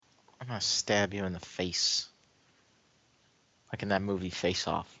gonna stab you in the face. Like in that movie Face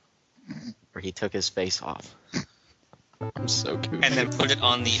Off, where he took his face off. I'm so goofy. And then put it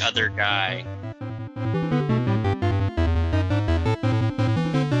on the other guy.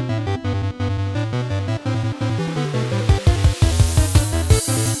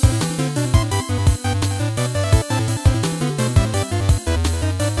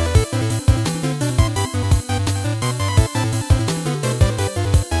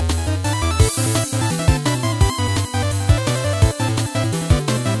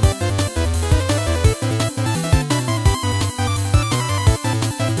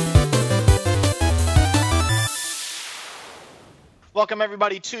 Welcome,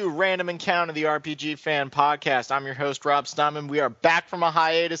 everybody, to Random Encounter, the RPG Fan Podcast. I'm your host, Rob Steinman. We are back from a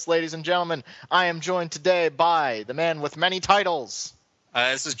hiatus, ladies and gentlemen. I am joined today by the man with many titles.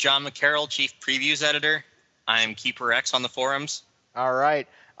 This is John McCarroll, Chief Previews Editor. I'm Keeper X on the forums. All right.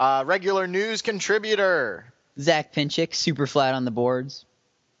 Regular news contributor. Zach Pinchik, super flat on the boards.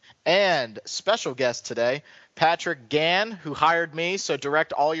 And special guest today, Patrick Gann, who hired me, so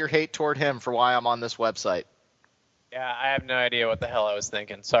direct all your hate toward him for why I'm on this website. Yeah, I have no idea what the hell I was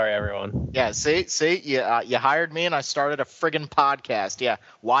thinking. Sorry, everyone. Yeah, see, you hired me and I started a friggin' podcast. Yeah,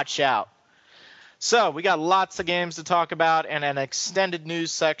 watch out. So we got lots of games to talk about and an extended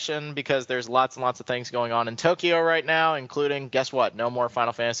news section because there's lots and lots of things going on in Tokyo right now, including, guess what, no more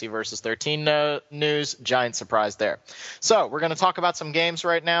Final Fantasy Versus 13 news. Giant surprise there. So we're going to talk about some games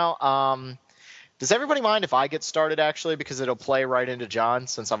right now. Does everybody mind if I get started, actually, because it'll play right into John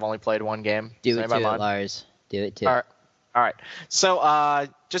since I've only played one game? Do it too, Lars. Do it too. All right. So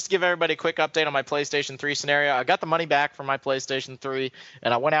just to give everybody a quick update on my PlayStation 3 scenario, I got the money back from my PlayStation 3,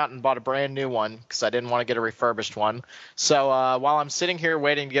 and I went out and bought a brand new one because I didn't want to get a refurbished one. So while I'm sitting here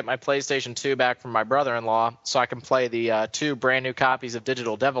waiting to get my PlayStation 2 back from my brother-in-law so I can play the two brand new copies of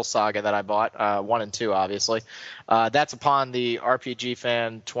Digital Devil Saga that I bought, 1 and 2 obviously, that's upon the RPG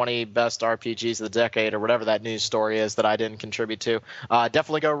Fan 20 Best RPGs of the Decade or whatever that news story is that I didn't contribute to.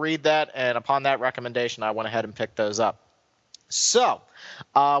 Definitely go read that, and upon that recommendation, I went ahead and picked those up. So,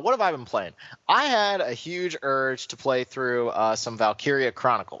 what have I been playing? I had a huge urge to play through some Valkyria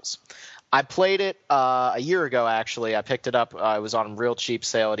Chronicles. I played it a year ago, actually. I picked it up. It was on real cheap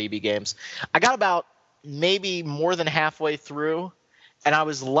sale at EB Games. I got about maybe more than halfway through, and I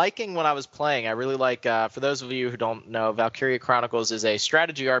was liking what I was playing. I really like, for those of you who don't know, Valkyria Chronicles is a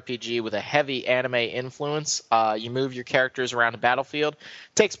strategy RPG with a heavy anime influence. You move your characters around the battlefield.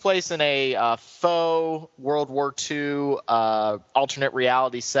 It takes place in a faux World War II alternate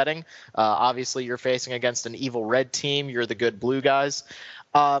reality setting. Obviously, you're facing against an evil red team. You're the good blue guys.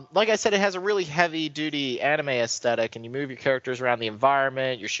 Like I said, it has a really heavy-duty anime aesthetic, and you move your characters around the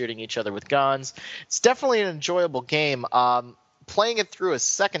environment. You're shooting each other with guns. It's definitely an enjoyable game. Playing it through a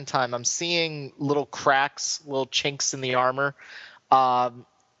second time, I'm seeing little cracks, little chinks in the armor.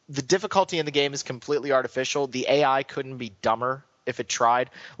 The difficulty in the game is completely artificial. The AI couldn't be dumber if it tried.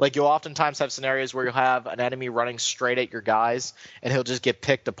 Like, you'll oftentimes have scenarios where you'll have an enemy running straight at your guys, and he'll just get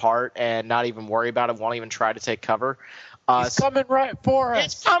picked apart and not even worry about it, won't even try to take cover. He's coming right for us.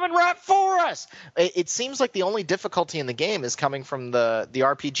 It's coming right for us. It seems like the only difficulty in the game is coming from the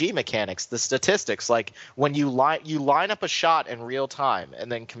RPG mechanics, the statistics. Like when you line up a shot in real time and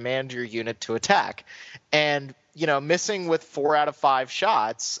then command your unit to attack, and missing with 4 out of 5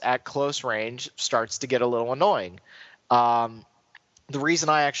 shots at close range starts to get a little annoying. The reason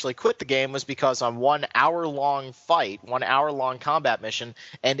I actually quit the game was because on 1 hour-long fight, 1 hour-long combat mission,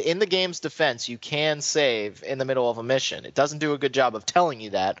 and in the game's defense, you can save in the middle of a mission. It doesn't do a good job of telling you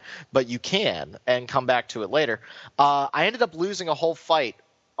that, but you can, and come back to it later. I ended up losing a whole fight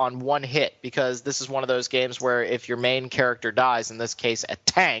on one hit because this is one of those games where if your main character dies, in this case a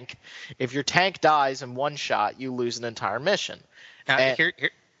tank, if your tank dies in one shot, you lose an entire mission. Now,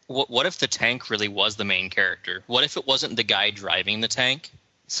 what if the tank really was the main character? What if it wasn't the guy driving the tank?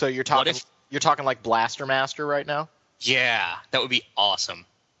 So you're talking like Blaster Master right now? Yeah, that would be awesome.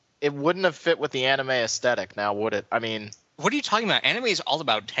 It wouldn't have fit with the anime aesthetic now, would it? I mean, what are you talking about? Anime is all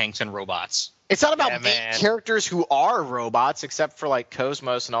about tanks and robots. It's not about main characters who are robots, except for like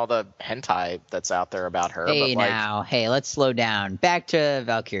Cosmos and all the hentai that's out there about her. Hey, let's slow down. Back to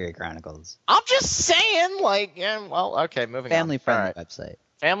Valkyria Chronicles. I'm just saying, okay, moving on. Family-friendly website.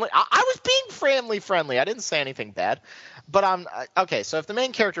 Family. I was being family friendly. I didn't say anything bad, but okay. So if the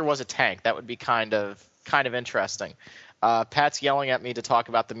main character was a tank, that would be kind of interesting. Pat's yelling at me to talk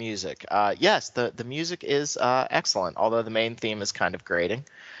about the music. Yes, the music is excellent, although the main theme is kind of grating.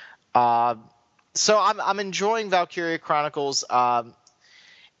 So I'm enjoying Valkyria Chronicles.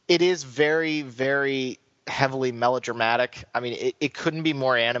 It is very, very heavily melodramatic. I mean, it couldn't be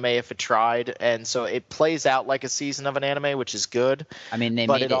more anime if it tried, and so it plays out like a season of an anime, which is good. I mean, they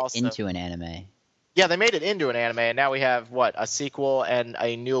But made it it also- into an anime. Yeah, they made it into an anime, and now we have a sequel and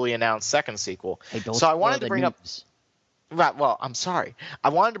a newly announced second sequel. Hey, don't So I spoil wanted to the bring up. news. Right, well, I'm sorry. I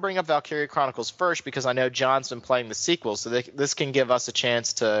wanted to bring up Valkyria Chronicles first because I know John's been playing the sequel, so this can give us a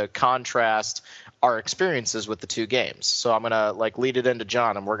chance to contrast our experiences with the two games. So I'm gonna lead it into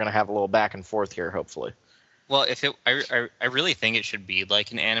John, and we're gonna have a little back and forth here, hopefully. Well, I really think it should be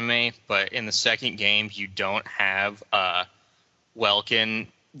like an anime, but in the second game you don't have Welkin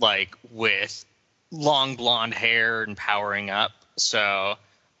with long blonde hair and powering up, so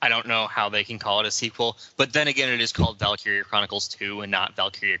I don't know how they can call it a sequel. But then again, it is called Valkyria Chronicles 2 and not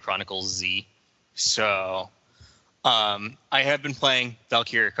Valkyria Chronicles Z. So I have been playing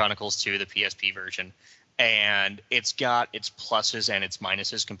Valkyria Chronicles 2, the PSP version, and it's got its pluses and its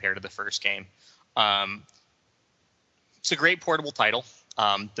minuses compared to the first game. It's a great portable title.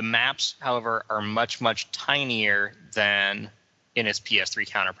 The maps, however, are much, much tinier than in its PS3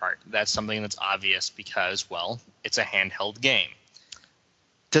 counterpart. That's something that's obvious because, well, it's a handheld game.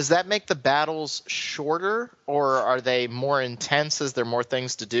 Does that make the battles shorter, or are they more intense? Is there more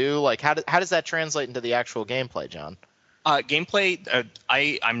things to do? How does that translate into the actual gameplay, John? Gameplay,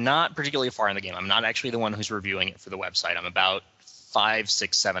 I'm not particularly far in the game. I'm not actually the one who's reviewing it for the website. I'm about 5,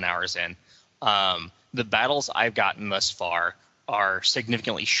 6, 7 hours in. The battles I've gotten thus far are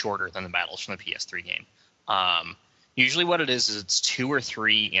significantly shorter than the battles from the PS3 game. Usually what it is it's 2 or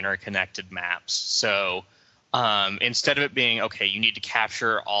 3 interconnected maps. So instead of it being, okay, you need to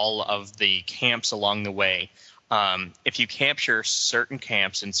capture all of the camps along the way, if you capture certain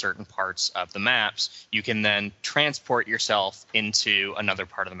camps in certain parts of the maps, you can then transport yourself into another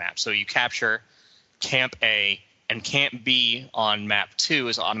part of the map. So you capture Camp A, and Camp B on Map 2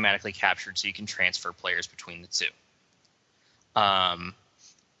 is automatically captured, so you can transfer players between the two.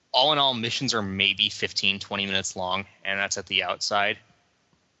 All in all, missions are maybe 15, 20 minutes long, and that's at the outside.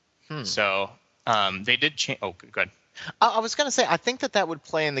 So they did change. Oh, good. I was going to say, I think that would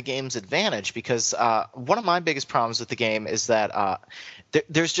play in the game's advantage because one of my biggest problems with the game is that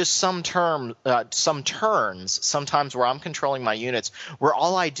there's just some turns sometimes where I'm controlling my units where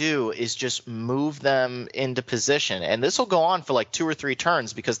all I do is just move them into position. And this will go on for 2 or 3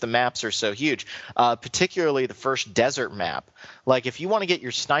 turns because the maps are so huge, particularly the first desert map. If you want to get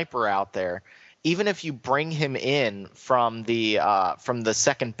your sniper out there, even if you bring him in from the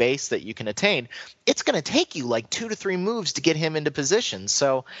second base that you can attain, it's going to take you 2 to 3 moves to get him into position.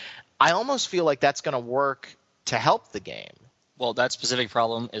 So I almost feel like that's going to work to help the game. Well, that specific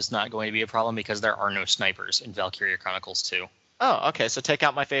problem is not going to be a problem because there are no snipers in Valkyria Chronicles 2. Oh, okay. So take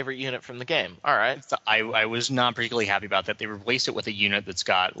out my favorite unit from the game. All right. I was not particularly happy about that. They replaced it with a unit that's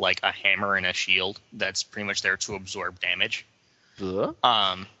got a hammer and a shield that's pretty much there to absorb damage.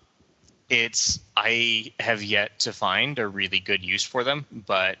 I have yet to find a really good use for them,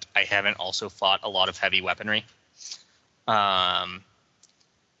 but I haven't also fought a lot of heavy weaponry.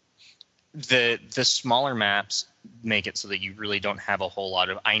 The smaller maps make it so that you really don't have a whole lot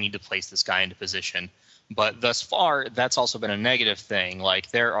of I need to place this guy into position. But thus far, that's also been a negative thing.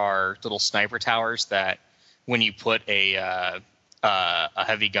 There are little sniper towers that when you put a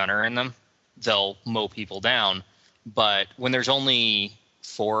heavy gunner in them, they'll mow people down. But when there's only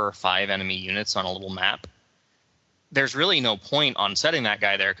 4 or 5 enemy units on a little map, there's really no point on setting that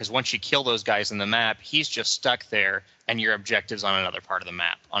guy there because once you kill those guys in the map, he's just stuck there, and your objective's on another part of the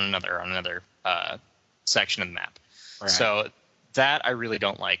map, on another section of the map. Right. So that I really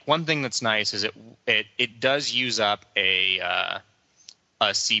don't like. One thing that's nice is it does use up a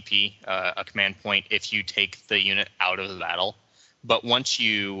CP, a command point, if you take the unit out of the battle. But once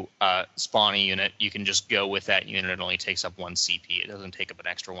you spawn a unit, you can just go with that unit. It only takes up 1 CP. It doesn't take up an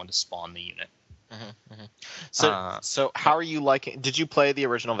extra one to spawn the unit. So how are you liking? Did you play the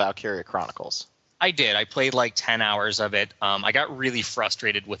original Valkyria Chronicles? I did. I played 10 hours of it. I got really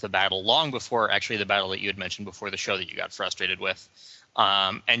frustrated with the battle long before actually the battle that you had mentioned before the show that you got frustrated with,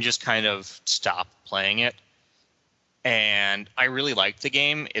 and just kind of stopped playing it. And I really liked the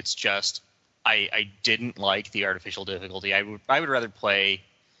game. It's just I didn't like the artificial difficulty. I would rather play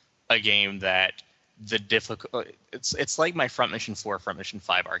a game that the difficult. It's like my Front Mission 4, Front Mission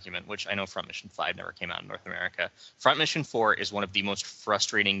 5 argument, which I know Front Mission 5 never came out in North America. Front Mission 4 is one of the most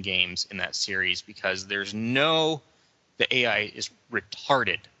frustrating games in that series because the AI is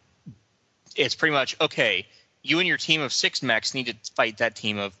retarded. It's pretty much, okay, you and your team of 6 mechs need to fight that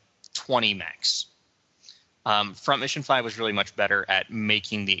team of 20 mechs. Front Mission 5 was really much better at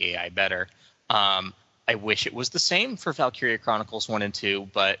making the AI better. I wish it was the same for Valkyria Chronicles 1 and 2,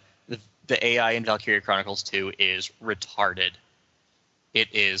 but the AI in Valkyria Chronicles 2 is retarded. It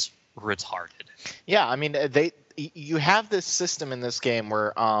is retarded. Yeah, I mean, you have this system in this game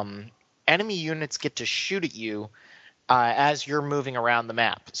where enemy units get to shoot at you as you're moving around the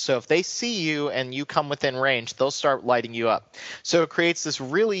map. So if they see you and you come within range, they'll start lighting you up. So it creates this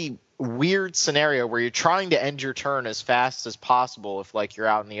really weird scenario where you're trying to end your turn as fast as possible if like you're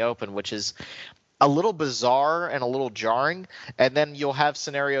out in the open, which is a little bizarre and a little jarring. And then you'll have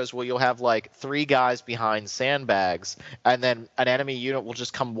scenarios where you'll have like 3 guys behind sandbags, and then an enemy unit will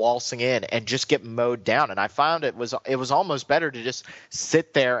just come waltzing in and just get mowed down. And I found it was almost better to just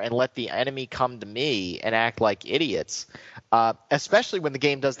sit there and let the enemy come to me and act like idiots. Especially when the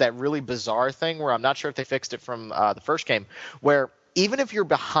game does that really bizarre thing where I'm not sure if they fixed it from the first game, where even if you're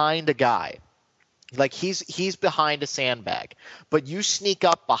behind a guy, like he's behind a sandbag, but you sneak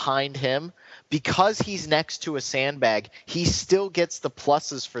up behind him, because he's next to a sandbag, he still gets the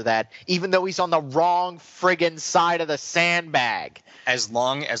pluses for that, even though he's on the wrong friggin' side of the sandbag. As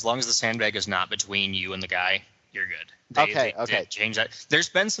long as the sandbag is not between you and the guy, you're good. Okay. They change that. There's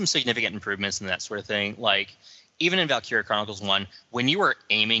been some significant improvements in that sort of thing. Like, even in Valkyria Chronicles 1, when you were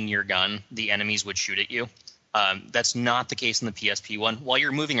aiming your gun, the enemies would shoot at you. That's not the case in the PSP one. While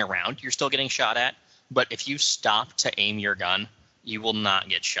you're moving around, you're still getting shot at. But if you stop to aim your gun, you will not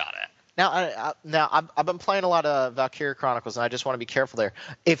get shot at. Now, I've been playing a lot of Valkyria Chronicles, and I just want to be careful there.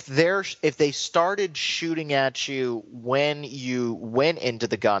 If they started shooting at you when you went into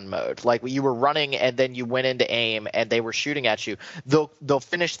the gun mode, like you were running and then you went into aim and they were shooting at you, they'll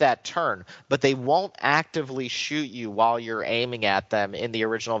finish that turn, but they won't actively shoot you while you're aiming at them in the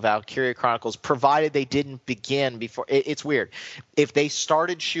original Valkyria Chronicles, provided they didn't begin before. It's weird. If they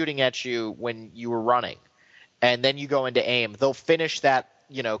started shooting at you when you were running, and then you go into aim, they'll finish that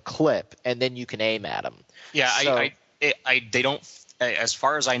clip, and then you can aim at them. Yeah, so, they don't. As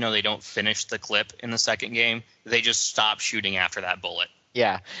far as I know, they don't finish the clip in the second game. They just stop shooting after that bullet.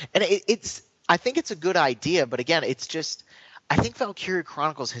 Yeah, and I think it's a good idea, but again, it's just. I think Valkyria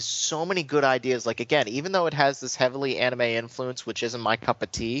Chronicles has so many good ideas. Like, again, even though it has this heavily anime influence, which isn't my cup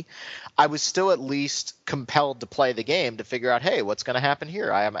of tea, I was still at least compelled to play the game to figure out, hey, what's going to happen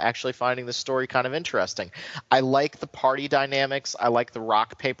here? I am actually finding the story kind of interesting. I like the party dynamics. I like the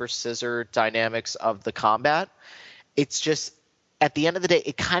rock, paper, scissor dynamics of the combat. It's just, at the end of the day,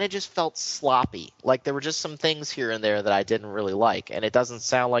 it kind of just felt sloppy. Like, there were just some things here and there that I didn't really like, and it doesn't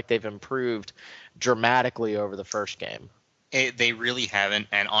sound like they've improved dramatically over the first game. They really haven't,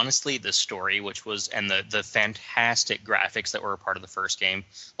 and honestly, the story, and the fantastic graphics that were a part of the first game,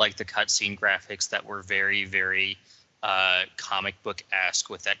 like the cutscene graphics that were very, very comic book-esque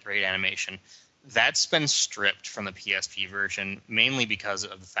with that great animation, that's been stripped from the PSP version, mainly because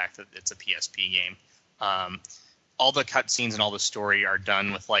of the fact that it's a PSP game. All the cutscenes and all the story are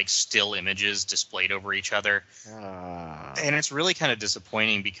done with like still images displayed over each other, and it's really kind of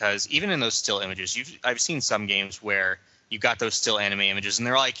disappointing because even in those still images, I've seen some games where you got those still anime images, and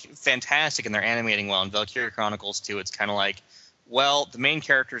they're like fantastic, and they're animating well. In Valkyria Chronicles 2, it's kind of like, well, the main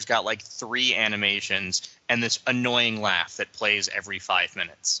character's got like 3 animations and this annoying laugh that plays every 5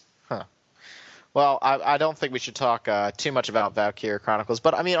 minutes. Huh. Well, I don't think we should talk too much about Valkyria Chronicles,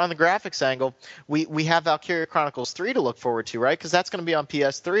 but I mean, on the graphics angle, we have Valkyria Chronicles 3 to look forward to, right? Because that's going to be on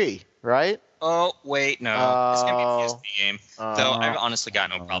PS3, right? Oh, wait, no. It's going to be a PSP game. Though I've honestly got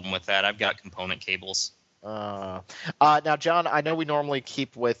no problem with that. I've got component cables. Now, John, I know we normally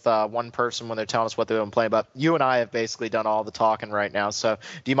keep with one person when they're telling us what they've been playing, but you and I have basically done all the talking right now. So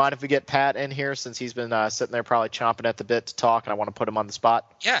do you mind if we get Pat in here, since he's been sitting there probably chomping at the bit to talk, and I want to put him on the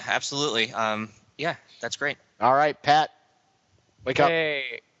spot? Yeah, absolutely. Yeah, that's great. All right, Pat, wake up.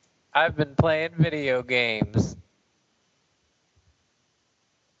 Hey, I've been playing video games.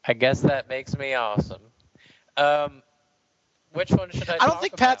 I guess that makes me awesome. Which one should I talk I don't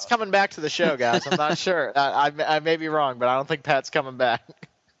think Pat's about? coming back to the show, guys. I'm not sure. I may be wrong, but I don't think Pat's coming back.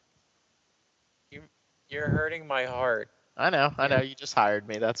 You're hurting my heart. I know. You just hired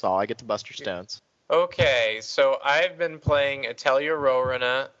me. That's all. I get to bust your stones. Okay, so I've been playing Atelier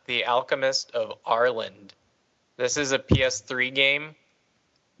Rorina, The Alchemist of Arland. This is a PS3 game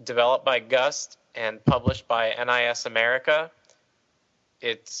developed by Gust and published by NIS America.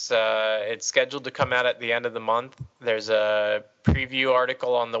 It's scheduled to come out at the end of the month. There's a preview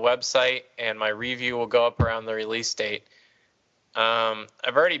article on the website, and my review will go up around the release date. I've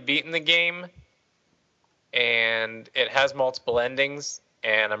already beaten the game, and it has multiple endings,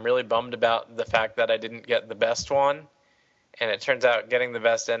 and I'm really bummed about the fact that I didn't get the best one. And it turns out getting the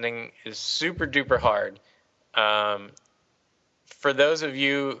best ending is super duper hard. For those of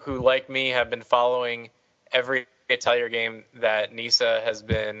you who, like me, have been following every Atelier game that NISA has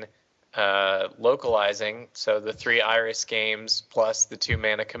been localizing, so the 3 Iris games plus the 2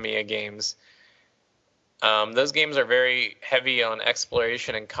 Mana Khemia games. Those games are very heavy on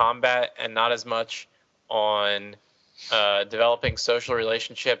exploration and combat, and not as much on developing social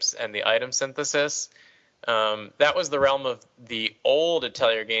relationships and the item synthesis. That was the realm of the old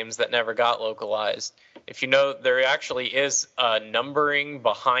Atelier games that never got localized. If you know, there actually is numbering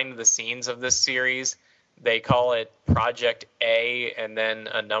behind the scenes of this series. They call it Project A and then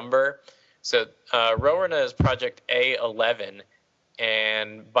a number. So Rorana is Project A11,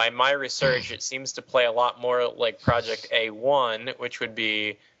 and by my research, it seems to play a lot more like Project A1, which would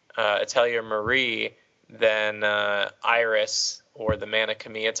be Atelier Marie, than Iris or the Mana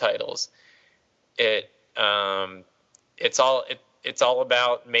Khemia titles. It's all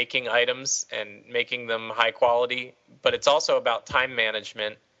about making items and making them high quality, but it's also about time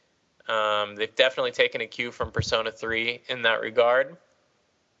management. They've definitely taken a cue from Persona 3 in that regard.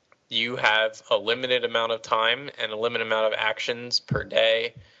 You have a limited amount of time and a limited amount of actions per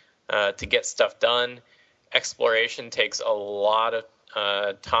day to get stuff done. Exploration takes a lot of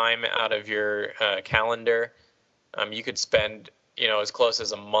time out of your calendar. You could spend, as close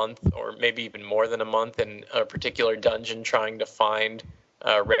as a month or maybe even more than a month in a particular dungeon trying to find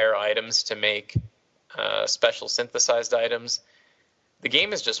rare items to make special synthesized items. The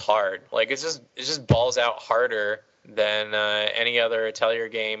game is just hard. Like, it just balls out harder than any other Atelier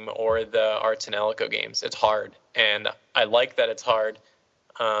game or the Arts and Elko games. It's hard, and I like that it's hard.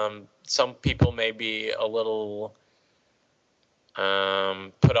 Some people may be a little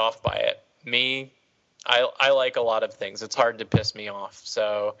put off by it. Me, I like a lot of things. It's hard to piss me off,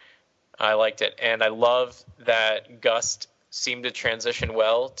 so I liked it. And I love that Gust seemed to transition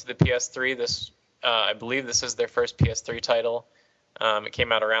well to the PS3. I believe this is their first PS3 title. It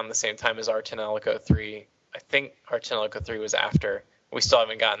came out around the same time as Arts and Elko 3. I think Arts and Elko 3 was after. We still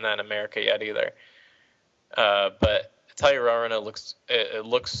haven't gotten that in America yet either. But Atelier Rorana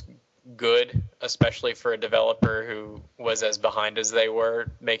looks good, especially for a developer who was as behind as they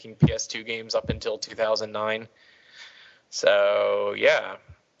were, making PS2 games up until 2009. So, yeah.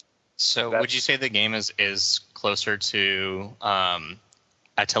 So would you say the game is closer to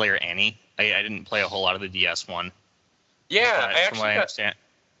Atelier Annie? I didn't play a whole lot of the DS one. Yeah, I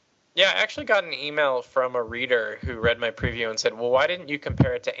actually got an email from a reader who read my preview and said, well, why didn't you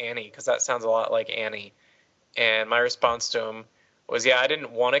compare it to Annie? Because that sounds a lot like Annie. And my response to him was, I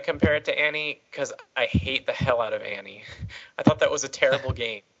didn't want to compare it to Annie because I hate the hell out of Annie. I thought that was a terrible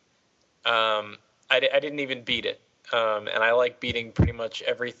game. I didn't even beat it. And I like beating pretty much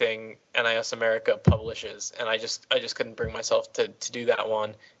everything NIS America publishes. And I just couldn't bring myself to do that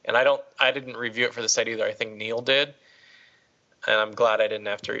one. And I didn't review it for the site either. I think Neil did. And I'm glad I didn't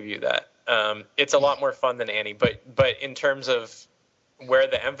have to review that. It's a lot more fun than Annie, but in terms of where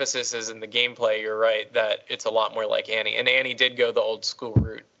the emphasis is in the gameplay, you're right that it's a lot more like Annie. And Annie did go the old school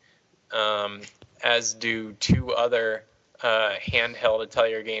route, as do 2 other handheld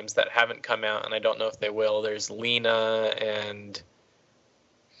Atelier games that haven't come out, and I don't know if they will. There's Lena and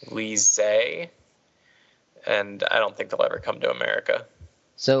Lise, and I don't think they'll ever come to America.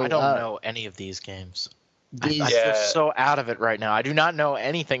 So I don't know any of these games. I feel so out of it right now. I do not know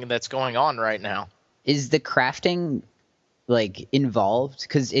anything that's going on right now. Is the crafting involved?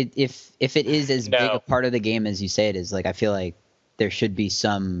 Because if it is as big a part of the game as you say it is, I feel like there should be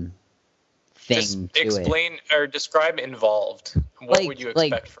some thing just to explain it. Or describe involved. What would you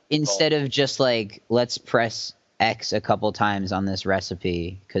expect from instead of just let's press X a couple times on this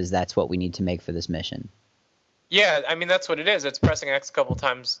recipe because that's what we need to make for this mission? Yeah, I mean that's what it is. It's pressing X a couple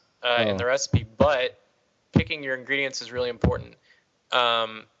times in the recipe, but picking your ingredients is really important.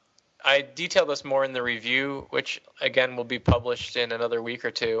 I detail this more in the review, which again will be published in another week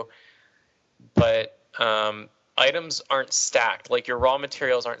or 2. But items aren't stacked. Your raw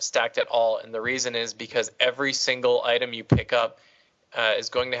materials aren't stacked at all, and the reason is because every single item you pick up is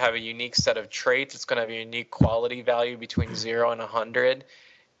going to have a unique set of traits. It's going to have a unique quality value between 0 and 100,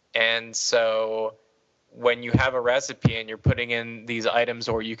 and so when you have a recipe and you're putting in these items,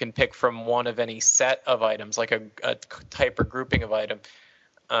 or you can pick from one of any set of items, like a type or grouping of item,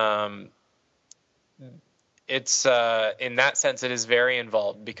 it's in that sense it is very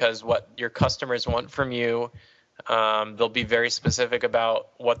involved, because what your customers want from you, they'll be very specific about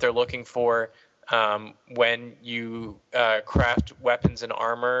what they're looking for. When you craft weapons and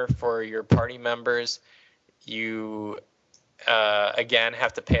armor for your party members, you again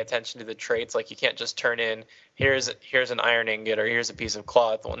have to pay attention to the traits. You can't just turn in here's an iron ingot or here's a piece of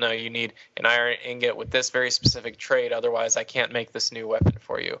cloth. Well, no, you need an iron ingot with this very specific trait, otherwise I can't make this new weapon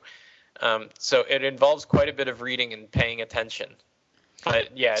for you. So it involves quite a bit of reading and paying attention.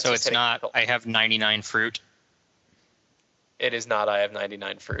 But yeah, So it's not. difficult. I have 99 fruit. It is not. I have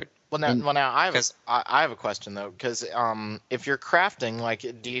 99 fruit. Well, now I have a question though, because if you're crafting, like,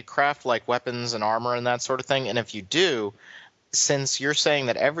 do you craft like weapons and armor and that sort of thing? And if you do, since you're saying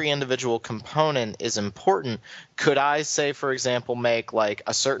that every individual component is important, could I say, for example, make like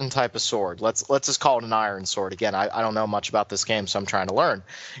a certain type of sword? Let's just call it an iron sword. Again, I don't know much about this game, so I'm trying to learn.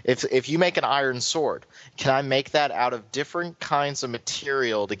 If you make an iron sword, can I make that out of different kinds of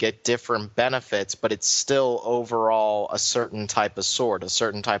material to get different benefits, but it's still overall a certain type of sword, a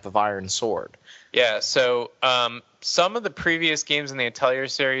certain type of iron sword? Yeah. So some of the previous games in the Atelier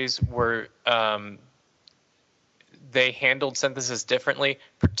series were they handled synthesis differently,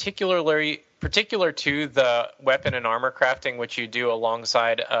 particular to the weapon and armor crafting, which you do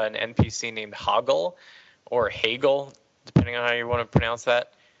alongside an NPC named Hagel or Hagel, depending on how you want to pronounce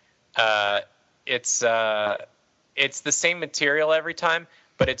that. It's the same material every time,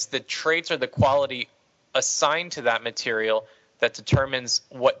 but it's the traits or the quality assigned to that material that determines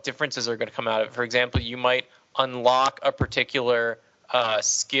what differences are going to come out of it. For example, you might unlock a particular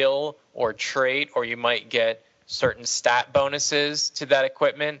skill or trait, or you might get certain stat bonuses to that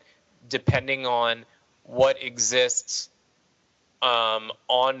equipment depending on what exists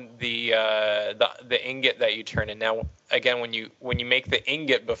on the ingot that you turn in. Now, again, when you make the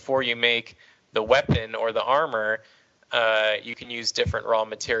ingot before you make the weapon or the armor, you can use different raw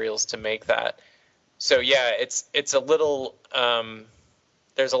materials to make that. So yeah, it's a little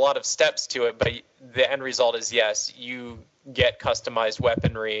there's a lot of steps to it, but the end result is yes, you get customized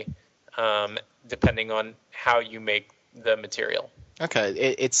weaponry depending on how you make the material. Okay,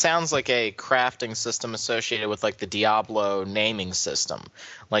 it sounds like a crafting system associated with like the Diablo naming system.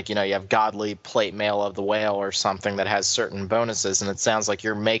 Like, you have godly plate mail of the whale or something that has certain bonuses, and it sounds like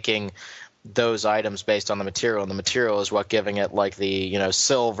you're making those items based on the material, and the material is what giving it like the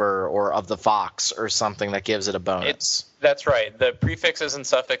silver or of the fox or something that gives it a bonus. That's right. The prefixes and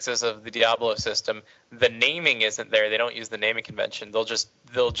suffixes of the Diablo system, the naming isn't there. They don't use the naming convention. They'll just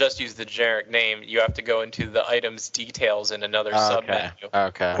use the generic name. You have to go into the item's details in another submenu.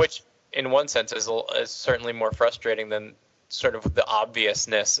 Okay. Which in one sense is certainly more frustrating than sort of the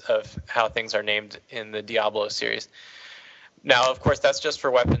obviousness of how things are named in the Diablo series. Now, of course, that's just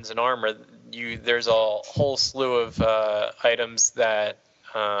for weapons and armor. There's a whole slew of items that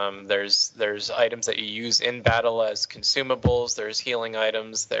there's items that you use in battle as consumables. There's healing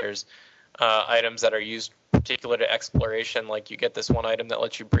items. There's items that are used particular to exploration. Like you get this one item that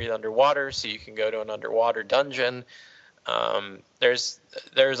lets you breathe underwater, so you can go to an underwater dungeon. There's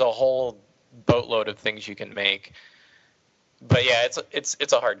a whole boatload of things you can make. But yeah, it's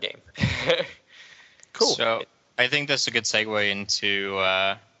a hard game. Cool. So I think that's a good segue into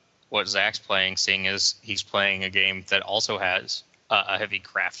what Zach's playing, seeing as he's playing a game that also has a heavy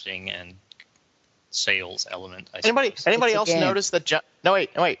crafting and sales element. Anybody else notice that John? No,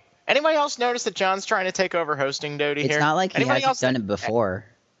 wait. Anybody else notice that John's trying to take over hosting Doty here? It's not like he hasn't done it before.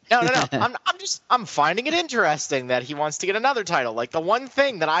 No. I'm finding it interesting that he wants to get another title. Like the one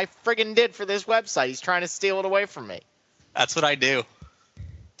thing that I friggin' did for this website, he's trying to steal it away from me. That's what I do.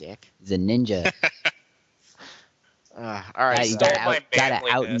 Dick. He's a ninja. All right. You gotta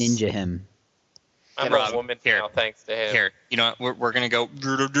out ninja him. I'm a woman now, thanks to him. Here, you know what? We're gonna go.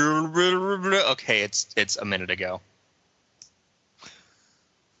 Okay, it's a minute ago.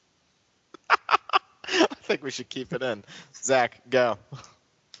 I think we should keep it in. Zach, go.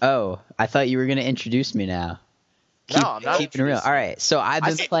 Oh, I thought you were gonna introduce me now. No, I'm not keeping it real. All right, so I've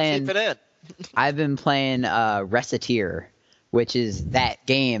been playing. Keep it in. I've been playing Recettear, which is that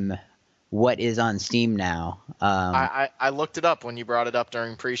game. What is on Steam now? I looked it up when you brought it up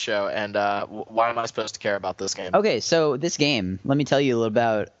during pre-show, and why am I supposed to care about this game? Okay, so this game, let me tell you a little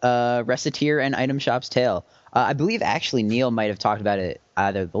about Recettear and Item Shop's Tale. I believe actually Neil might have talked about it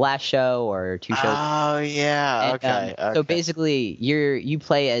either the last show or 2 shows. Oh yeah, and, okay. So basically, you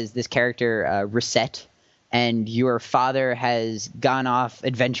play as this character Reset, and your father has gone off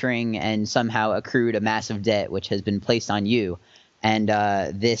adventuring and somehow accrued a massive debt, which has been placed on you, and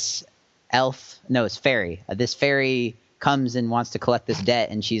this fairy. This fairy comes and wants to collect this debt,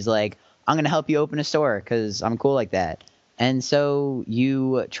 and she's like, I'm going to help you open a store because I'm cool like that. And so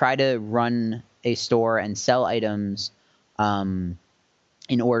you try to run a store and sell items in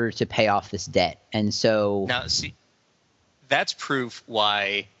order to pay off this debt. And so... Now, see, that's proof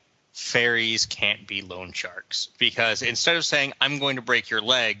why fairies can't be loan sharks. Because instead of saying, I'm going to break your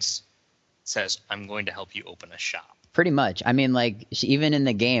legs, it says, I'm going to help you open a shop. Pretty much. I mean, like, even in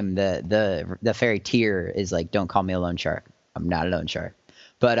the game, the fairy Tyr is like, don't call me a loan shark. I'm not a loan shark.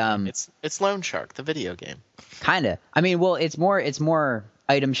 But It's Loan Shark, the video game. kind of. I mean, well, it's more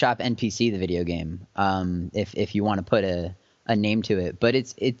Item Shop NPC, the video game. If you want to put a name to it, but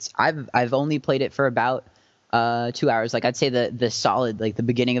I've only played it for about 2 hours. Like I'd say the solid, like the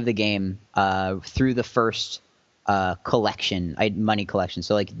beginning of the game through the first money collection.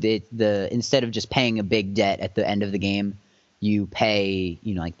 So like the instead of just paying a big debt at the end of the game, you pay,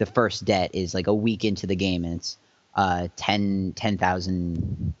 like the first debt is like a week into the game, and it's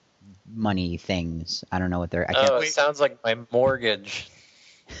 10,000 money things. I don't know what they're. It sounds like my mortgage.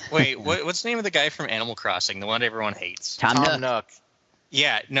 Wait, what's the name of the guy from Animal Crossing, the one everyone hates? Tom Nook.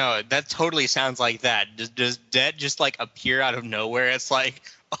 Yeah, no, that totally sounds like that. Does debt just like appear out of nowhere? It's like,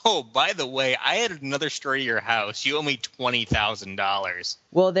 oh, by the way, I added another store to your house. You owe me $20,000.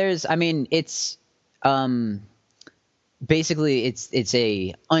 Well, it's basically it's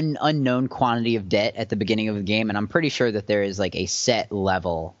a unknown quantity of debt at the beginning of the game, and I'm pretty sure that there is like a set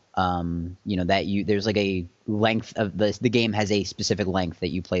level. There's like a length of the game has a specific length that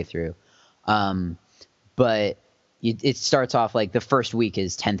you play through, but it starts off like the first week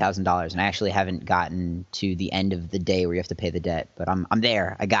is $10,000, and I actually haven't gotten to the end of the day where you have to pay the debt, but I'm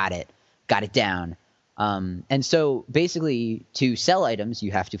there. I got it down. And so basically, to sell items,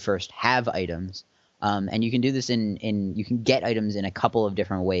 you have to first have items, and you can do this you can get items in a couple of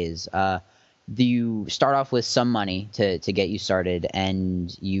different ways. You start off with some money to get you started,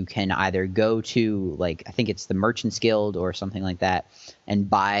 and you can either go to, like, I think it's the Merchants Guild or something like that, and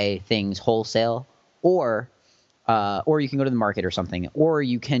buy things wholesale, or you can go to the market or something, or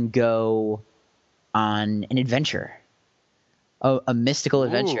you can go on an adventure, a mystical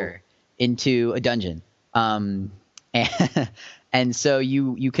adventure into a dungeon. And so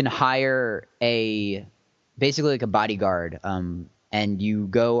you can hire basically like a bodyguard, and you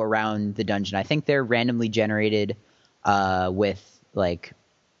go around the dungeon. I think they're randomly generated with like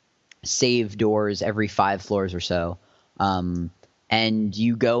save doors every 5 floors or so. And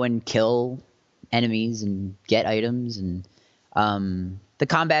you go and kill enemies and get items, and the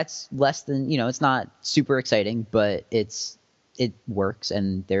combat's less than, it's not super exciting, but it works,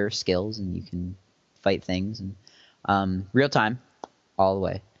 and there are skills, and you can fight things, and real time all the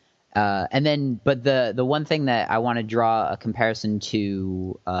way. And then, but the one thing that I want to draw a comparison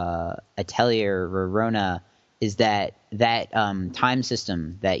to Atelier Rorona is that time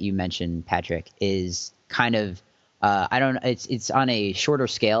system that you mentioned, Patrick, is kind of it's on a shorter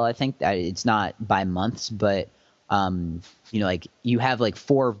scale. I think that it's not by months, but like you have like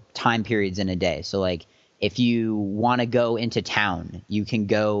 4 time periods in a day. So like if you want to go into town, you can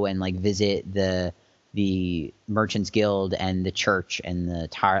go and like visit the Merchants Guild and the church and the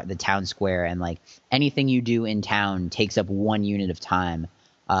town square, and like anything you do in town takes up 1 unit of time.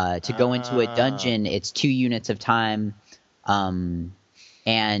 To go into a dungeon, it's 2 units of time, and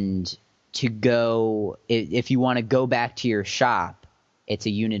to go, if you want to go back to your shop, it's a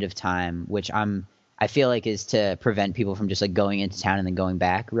unit of time, which I feel like is to prevent people from just like going into town and then going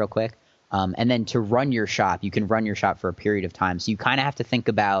back real quick. And then to run your shop, you can run your shop for a period of time. So you kind of have to think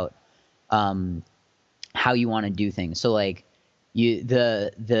about how you want to do things. So like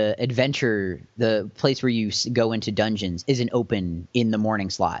the adventure, the place where you go into dungeons isn't open in the morning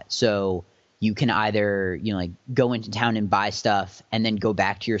slot. So you can either, like go into town and buy stuff and then go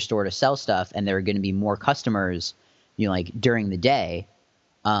back to your store to sell stuff, and there are going to be more customers, like during the day.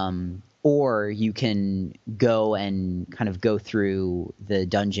 Or you can go and kind of go through the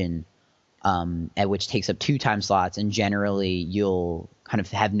dungeon, which takes up 2 time slots, and generally you'll kind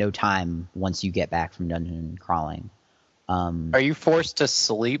of have no time once you get back from dungeon crawling. Are you forced to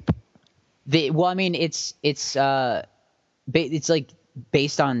sleep? It's like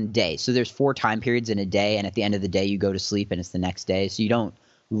based on day. So there's 4 time periods in a day, and at the end of the day you go to sleep, and it's the next day. So you don't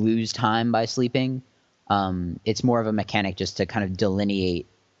lose time by sleeping. It's more of a mechanic just to kind of delineate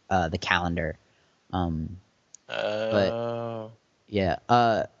the calendar. But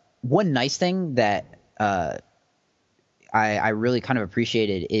yeah. One nice thing that I really kind of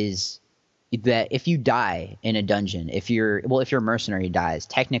appreciated is that if you die in a dungeon, if you're a mercenary dies,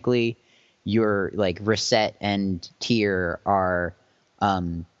 technically your like Reset and Tyr are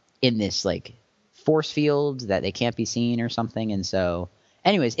in this like force field that they can't be seen or something. And so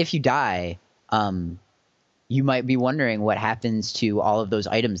anyways, if you die, you might be wondering what happens to all of those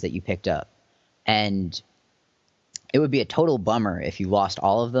items that you picked up. And it would be a total bummer if you lost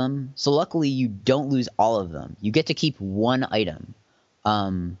all of them. So luckily you don't lose all of them. You get to keep 1 item,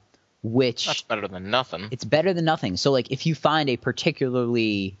 which... That's better than nothing. It's better than nothing. So like if you find a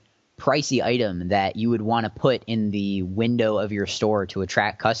particularly pricey item that you would want to put in the window of your store to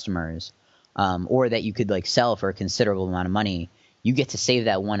attract customers, or that you could like sell for a considerable amount of money, you get to save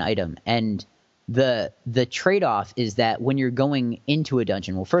that one item. And the trade-off is that when you're going into a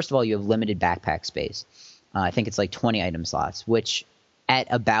dungeon, well, first of all, you have limited backpack space. I think it's like 20 item slots, which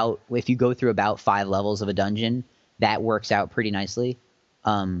if you go through about 5 levels of a dungeon, that works out pretty nicely.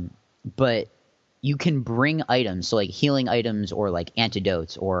 But you can bring items, so like healing items or like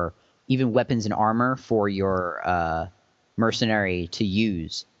antidotes or even weapons and armor for your mercenary to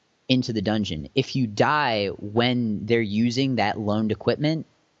use into the dungeon. If you die when they're using that loaned equipment,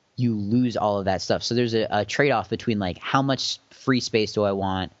 you lose all of that stuff. So there's a trade-off between like how much free space do I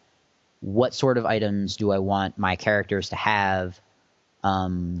want, what sort of items do I want my characters to have,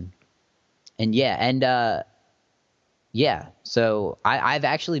 so I've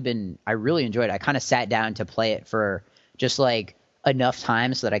actually I really enjoyed it. I kind of sat down to play it for just like enough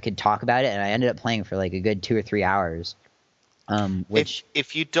time so that I could talk about it, and I ended up playing for like a good 2 or 3 hours.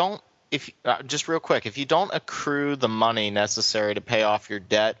 If you don't accrue the money necessary to pay off your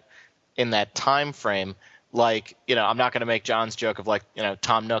debt in that time frame, like, I'm not going to make John's joke of like,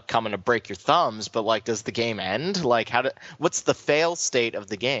 Tom Nook coming to break your thumbs, but like, does the game end? Like, what's the fail state of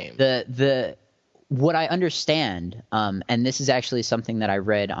the game? What I understand, and this is actually something that I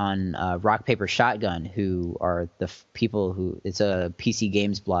read on Rock Paper Shotgun, who are the people who, it's a PC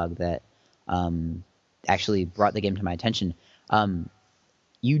games blog that actually brought the game to my attention. So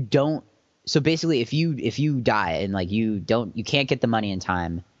basically, if you die and like you can't get the money in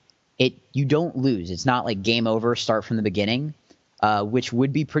time, you don't lose. It's not like game over, start from the beginning, which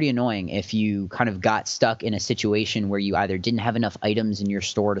would be pretty annoying if you kind of got stuck in a situation where you either didn't have enough items in your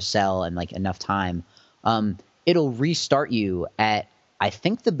store to sell and like enough time. It'll restart you at, I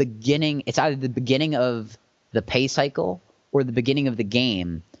think, the beginning. It's either the beginning of the pay cycle or the beginning of the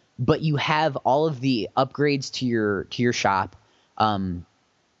game, but you have all of the upgrades to your shop.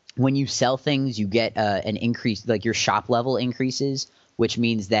 When you sell things, you get an increase, like your shop level increases, which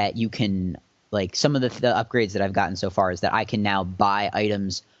means that you can, like, some of the upgrades that I've gotten so far is that I can now buy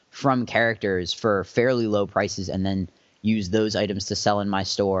items from characters for fairly low prices and then use those items to sell in my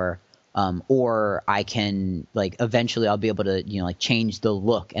store. Or I can, like, eventually I'll be able to, like, change the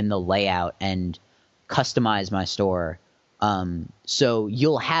look and the layout and customize my store. So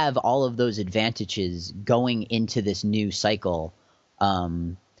you'll have all of those advantages going into this new cycle,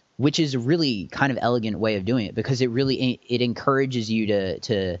 which is a really kind of elegant way of doing it, because it encourages you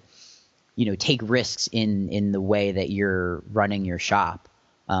to take risks in the way that you're running your shop,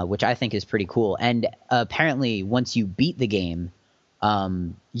 which I think is pretty cool. And apparently once you beat the game,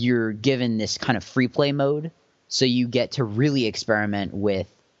 you're given this kind of free play mode, so you get to really experiment with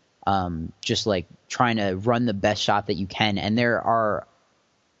just like trying to run the best shop that you can. And there are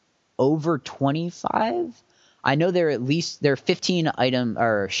over 25. I know there are 15 item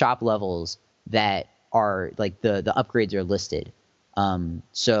or shop levels that are like the upgrades are listed.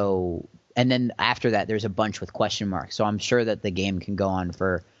 So, and then after that, there's a bunch with question marks. So I'm sure that the game can go on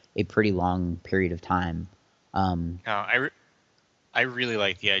for a pretty long period of time. I really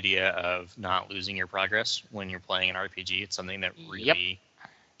like the idea of not losing your progress when you're playing an RPG. It's something that really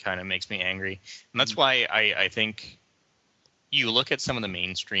kind of makes me angry. And that's why I think you look at some of the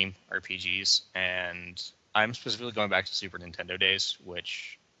mainstream RPGs, and I'm specifically going back to Super Nintendo days,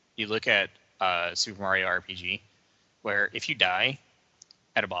 which you look at Super Mario RPG, where if you die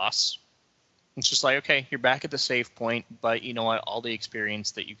at a boss, it's just like, okay, you're back at the save point, but you know what? All the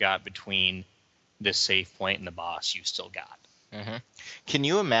experience that you got between this save point and the boss, you still got. Mm-hmm. Can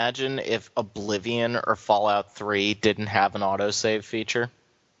you imagine if Oblivion or Fallout 3 didn't have an autosave feature?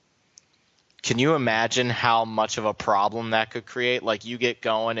 Can you imagine how much of a problem that could create? Like, you get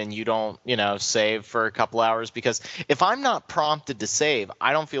going and you don't, save for a couple hours, because if I'm not prompted to save,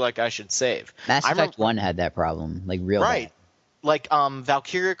 I don't feel like I should save. Mass Effect 1 had that problem, like real right. bad. Like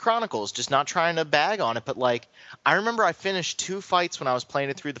Valkyria Chronicles, just not trying to bag on it, but like I remember I finished 2 fights when I was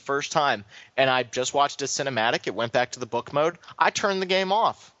playing it through the first time, and I just watched a cinematic. It went back to the book mode. I turned the game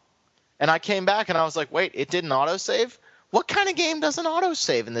off, and I came back and I was like, wait, it didn't autosave? What kind of game doesn't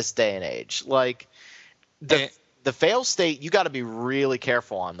autosave in this day and age? Like the fail state, you got to be really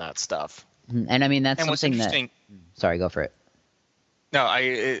careful on that stuff. And I mean, that's what's something interesting. Sorry, go for it. No,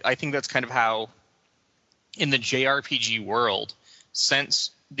 I think that's kind of how, in the JRPG world,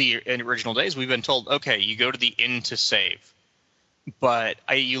 since the original days, we've been told, okay, you go to the inn to save. But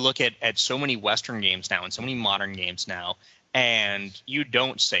you look at so many Western games now and so many modern games now, and you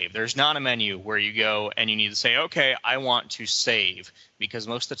don't save. There's not a menu where you go and you need to say, okay, I want to save, because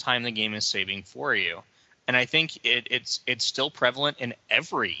most of the time the game is saving for you. And I think it's still prevalent in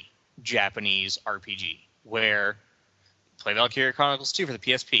every Japanese RPG, where play Valkyria Chronicles 2 for the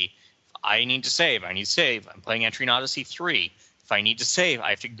PSP. I need to save. I'm playing Etrian Odyssey 3. If If I need to save, I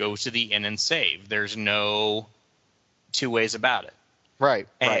have to go to the inn and save. There's no two ways about it. Right.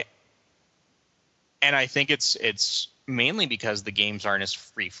 Right. And I think it's mainly because the games aren't as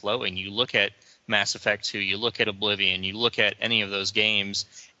free flowing. You look at Mass Effect 2, you look at Oblivion, you look at any of those games,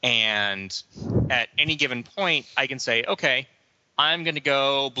 and at any given point, I can say, okay, I'm going to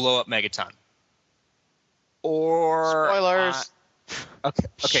go blow up Megaton. Or Spoilers.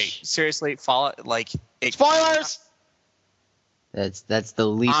 Okay. Seriously, Fallout Spoilers. That's the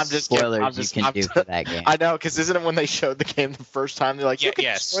least spoilers you can do for that game. I know, because isn't it when they showed the game the first time, they're like, you can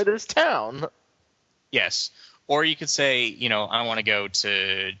destroy this town. Yes. Or you could say, I want to go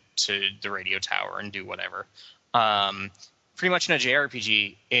to the radio tower and do whatever. Pretty much in a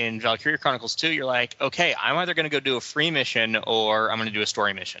JRPG, in Valkyria Chronicles 2, you're like, okay, I'm either going to go do a free mission or I'm going to do a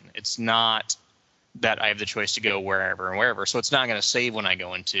story mission. It's not that I have the choice to go wherever and wherever. So it's not going to save when I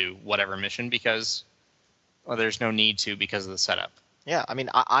go into whatever mission because there's no need to because of the setup. Yeah, I mean,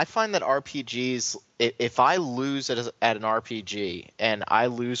 I find that RPGs, if I lose at an RPG and I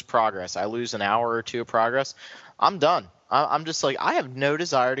lose progress, I lose an hour or two of progress, I'm done. I'm just like, I have no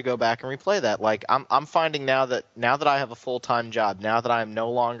desire to go back and replay that. Like, I'm finding now that I have a full-time job, now that I'm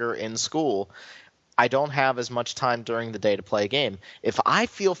no longer in school, I don't have as much time during the day to play a game. If I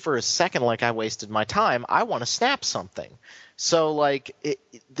feel for a second like I wasted my time, I want to snap something. So, like,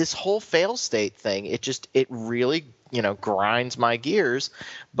 this whole fail state thing, it really grinds my gears.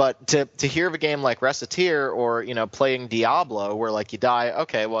 But to hear of a game like Recettear or playing Diablo where like you die,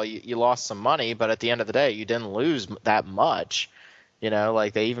 okay, well you lost some money, but at the end of the day you didn't lose that much.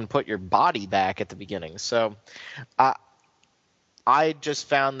 Like they even put your body back at the beginning. So I just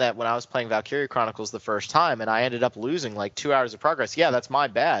found that when I was playing Valkyria Chronicles the first time and I ended up losing like 2 hours of progress, yeah, that's my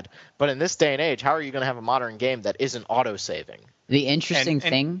bad. But in this day and age, how are you going to have a modern game that isn't auto-saving? The interesting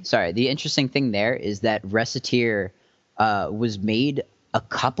thing there is that Recettear was made a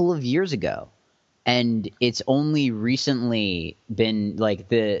couple of years ago, and it's only recently been like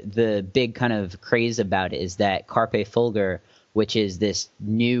the big kind of craze about it is that Carpe Fulgur, which is this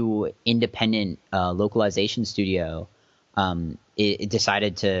new independent localization studio, it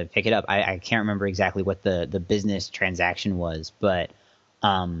decided to pick it up. I can't remember exactly what the business transaction was, but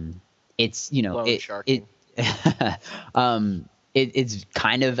it's it's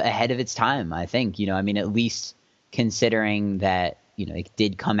kind of ahead of its time, I think. I mean, at least considering that it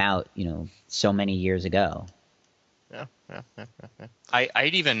did come out so many years ago. Yeah.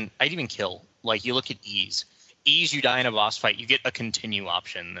 I'd even kill, like, you look at Ease, you die in a boss fight, you get a continue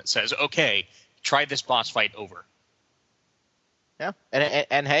option that says, okay, try this boss fight over. Yeah,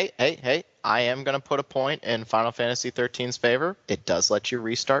 and hey, I am going to put a point in Final Fantasy XIII's favor. It does let you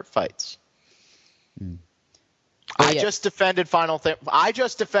restart fights. I just defended Final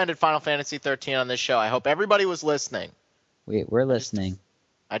Fantasy XIII on this show. I hope everybody was listening. We're listening.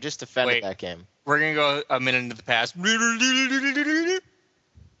 I just defended that game. We're going to go a minute into the past.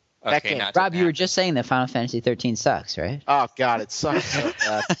 Okay, Rob, you were just saying that Final Fantasy XIII sucks, right? Oh, God, it sucks so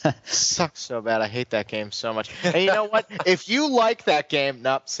bad. Sucks so bad. I hate that game so much. And you know what? If you like that game,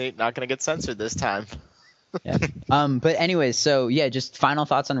 not going to get censored this time. Yeah. But anyways, so yeah, just final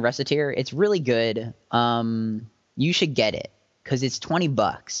thoughts on Recettear. It's really good. You should get it because it's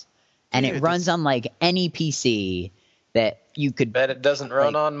 $20 and it runs on like any PC that you could. Bet it doesn't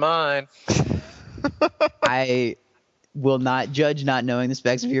run on mine. I will not judge not knowing the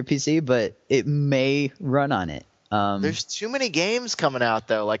specs of your PC, but it may run on it. There's too many games coming out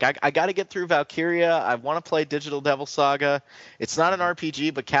though. Like I got to get through Valkyria. I want to play Digital Devil Saga. It's not an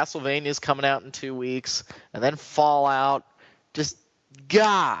RPG, but Castlevania's coming out in 2 weeks, and then Fallout. Just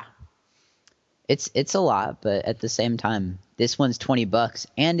It's a lot, but at the same time, this one's $20,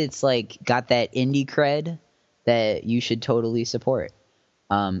 and it's like got that indie cred that you should totally support.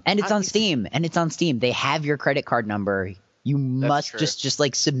 And it's on Steam. They have your credit card number. You must just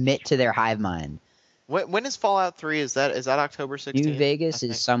like submit to their hive mind. When is Fallout 3? Is that October 16th? New Vegas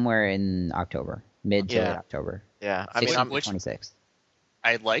is somewhere in October, mid to late October. Yeah, I mean, 26th.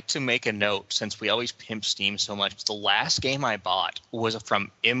 I'd like to make a note, since we always pimp Steam so much. The last game I bought was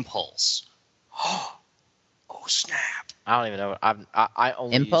from Impulse. Oh snap! I don't even know. I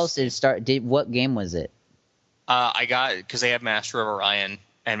only Impulse what game was it? I got because they have Master of Orion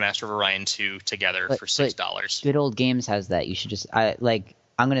and Master of Orion 2 together for $6. Good Old Games has that. You should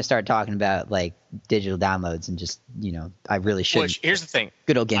I'm going to start talking about like digital downloads and just I really should. Which, here's the thing.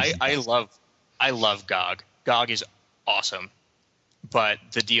 Good Old Games. I love GOG. GOG is awesome, but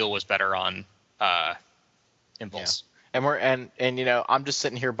the deal was better on Impulse. Yeah. And I'm just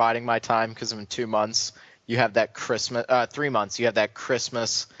sitting here biding my time because in 2 months you have that Christmas 3 months you have that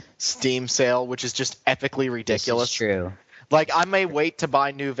Christmas Steam sale, which is just epically ridiculous. This is true. Like, I may wait to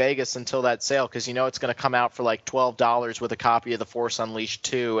buy New Vegas until that sale because it's going to come out for like $12 with a copy of The Force Unleashed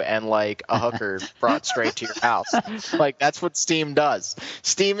 2 and like a hooker brought straight to your house. Like, that's what Steam does.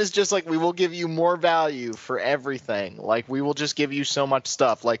 Steam is just like, we will give you more value for everything. Like, we will just give you so much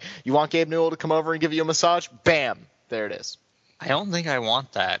stuff. Like, you want Gabe Newell to come over and give you a massage? Bam, there it is. I don't think I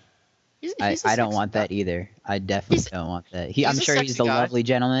want that. I don't want that either. I definitely don't want that. I'm sure he's a lovely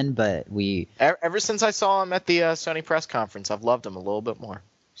gentleman, but Ever since I saw him at the Sony press conference, I've loved him a little bit more.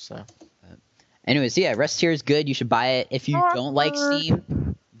 So, anyways, yeah, Recettear is good. You should buy it. If you don't like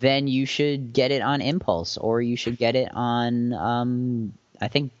Steam, then you should get it on Impulse, or you should get it on I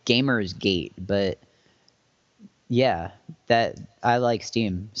think Gamersgate. But yeah, that I like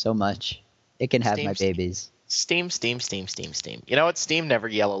Steam so much. It can have my babies. Steam. You know what? Steam never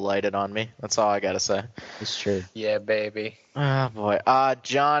yellow lighted on me. That's all I gotta say. It's true. Yeah, baby. Oh boy.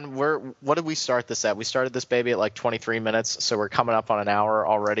 John, what did we start this at? We started this baby at like 23 minutes, so we're coming up on an hour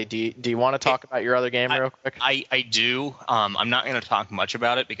already. Do you want to talk about your other game real quick? I do. I'm not going to talk much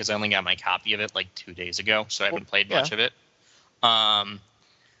about it because I only got my copy of it like 2 days ago, so I haven't played much of it.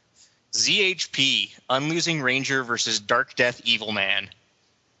 ZHP, Unlosing Ranger versus Dark Death Evil Man.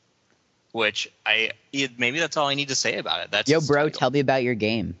 Which maybe that's all I need to say about it. Yo, bro, tell me about your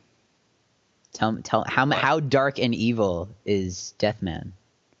game. Tell how dark and evil is Deathman?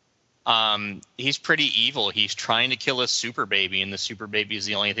 He's pretty evil. He's trying to kill a super baby, and the super baby is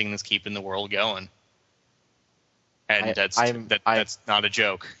the only thing that's keeping the world going. And that's not a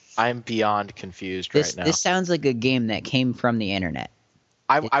joke. I'm beyond confused right now. This sounds like a game that came from the internet.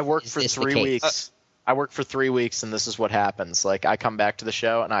 I worked for 3 weeks. I worked for 3 weeks, and this is what happens. Like, I come back to the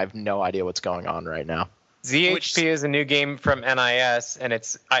show, and I have no idea what's going on right now. ZHP is a new game from NIS, and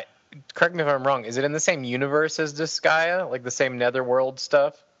correct me if I'm wrong, is it in the same universe as Disgaea? Like the same Netherworld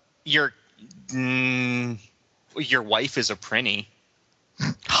stuff? Your wife is a prinny.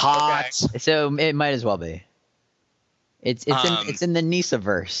 Hot. Okay. So it might as well be. It's in the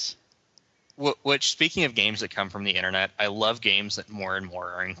Nisaverse. Which, speaking of games that come from the internet, I love games that more and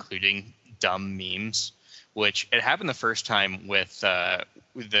more are including dumb memes, which it happened the first time with that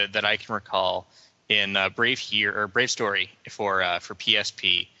I can recall in Brave Story for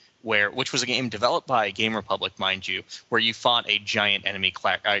PSP, which was a game developed by Game Republic, mind you, where you fought a giant enemy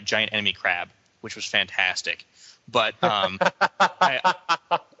crab, which was fantastic. But I've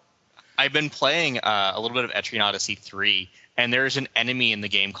been playing a little bit of Etrian Odyssey 3, and there's an enemy in the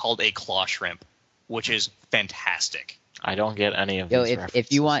game called a claw shrimp, which is fantastic. I don't get any of these references.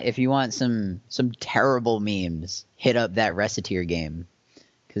 If you want some terrible memes, hit up that Recettear game,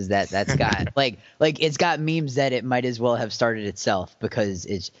 because that's got like it's got memes that it might as well have started itself, because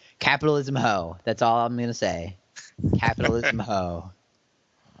it's capitalism ho. That's all I'm gonna say. Capitalism ho.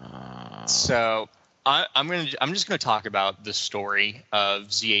 So I'm just gonna talk about the story of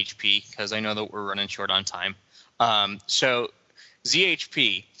ZHP because I know that we're running short on time. So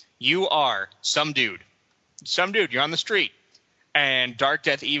ZHP, you are some dude, you're on the street, and Dark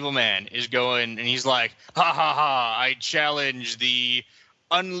Death Evil Man is going, and he's like, ha ha ha, I challenge the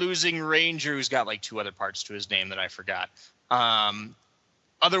Unlosing Ranger, who's got like 2 other parts to his name that I forgot.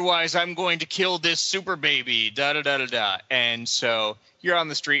 Otherwise, I'm going to kill this super baby, da da da da da. And so you're on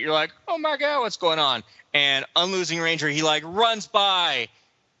the street, you're like, oh my god, what's going on? And Unlosing Ranger, he like runs by,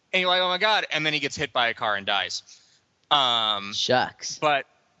 and you're like, oh my god, and then he gets hit by a car and dies. Shucks. But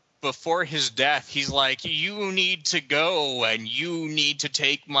before his death, he's like, you need to go, and you need to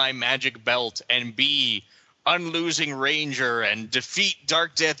take my magic belt and be Unlosing Ranger and defeat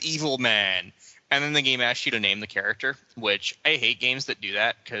Dark Death Evil Man. And then the game asks you to name the character, which I hate games that do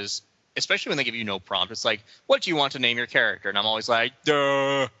that, because especially when they give you no prompt. It's like, what do you want to name your character? And I'm always like,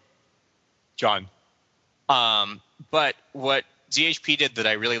 duh, John. But what ZHP did that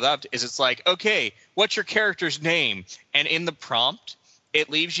I really loved is it's like, okay, what's your character's name? And in the prompt, it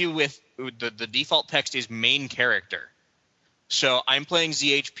leaves you with the default text is main character. So I'm playing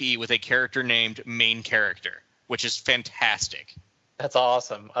ZHP with a character named main character, which is fantastic. That's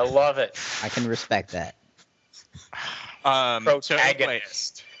awesome. I love it. I can respect that.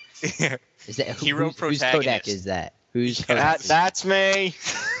 Protagonist. Is that Hero whose protagonist. Kodak is that? Whose Kodak? That's me.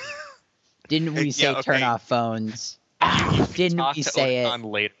 Didn't we say turn off phones? Didn't we say it? On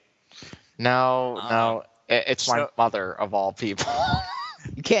later. No. It's my mother of all people.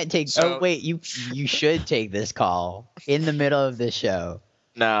 You can't take. You should take this call in the middle of the show.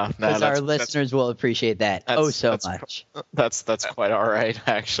 No, because our listeners will appreciate that so much. That's quite all right,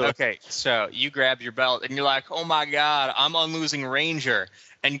 actually. Okay, so you grab your belt and you're like, oh my god, I'm Unlosing Ranger.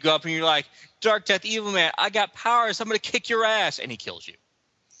 And you go up and you're like, Dark Death Evil Man, I got powers, I'm going to kick your ass. And he kills you.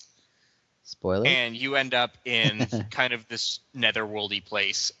 Spoiler. and you end up in kind of this netherworldy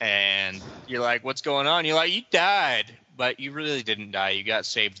place, and you're like, what's going on? You're like, you died, but you really didn't die. You got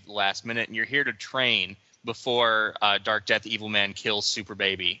saved at the last minute, and you're here to train before Dark Death Evil Man kills Super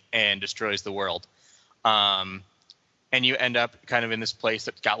Baby and destroys the world. And you end up kind of in this place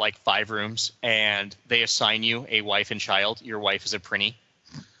that's got like 5 rooms, and they assign you a wife and child. Your wife is a Prinny.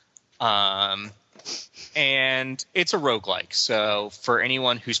 And it's a roguelike. So for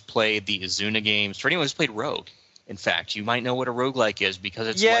anyone who's played the Azuna games, for anyone who's played Rogue, in fact, you might know what a roguelike is because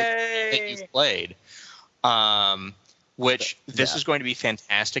it's like that you've played. Which this is going to be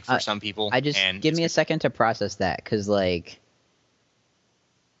fantastic for some people. Give me a second to process that, because like,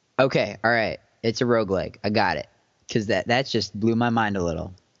 okay, all right, it's a roguelike. I got it, because that just blew my mind a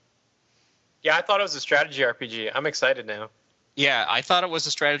little. Yeah, I thought it was a strategy RPG. I'm excited now. Yeah, I thought it was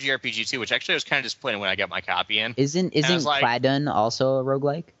a strategy RPG too, which actually I was kind of disappointed when I got my copy in. Isn't like, Cladun also a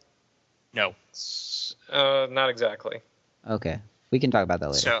roguelike? No. Not exactly. Okay, we can talk about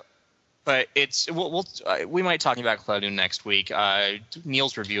that later. So, but we might talk about Cladun next week.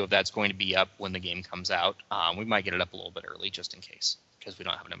 Neil's review of that's going to be up when the game comes out. We might get it up a little bit early just in case, because we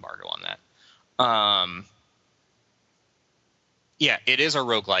don't have an embargo on that. Yeah, it is a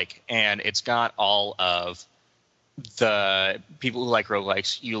roguelike, and it's got all of the people who like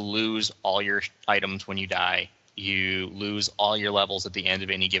roguelikes. You lose all your items when you die. You lose all your levels at the end of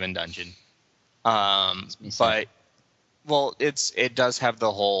any given dungeon. But it does have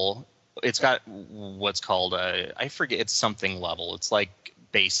the whole. It's got what's called I forget. It's something level. It's like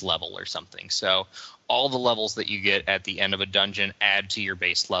base level or something. So all the levels that you get at the end of a dungeon add to your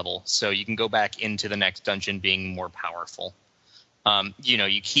base level. So you can go back into the next dungeon being more powerful.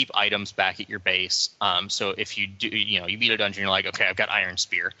 You keep items back at your base. So if you do, you beat a dungeon, you're like, okay, I've got Iron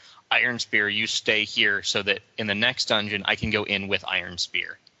Spear. Iron Spear, you stay here so that in the next dungeon I can go in with Iron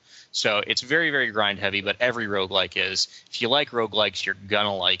Spear. So it's very, very grind heavy, but every roguelike is. If you like roguelikes, you're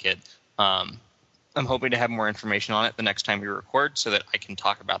gonna like it. I'm hoping to have more information on it the next time we record so that I can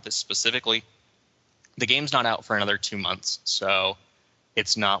talk about this specifically. The game's not out for another 2 months, so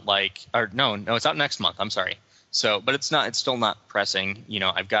it's not like, no, it's out next month. I'm sorry. So, but it's still not pressing.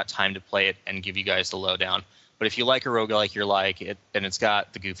 I've got time to play it and give you guys the lowdown. But if you like a roguelike, you're like it, and it's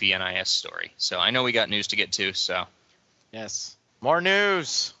got the goofy NIS story. So I know we got news to get to. So yes, more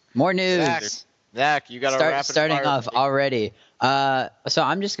news. More news. Zach, you got to starting off already. So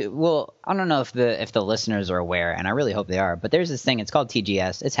I'm just I don't know if the listeners are aware, and I really hope they are. But there's this thing. It's called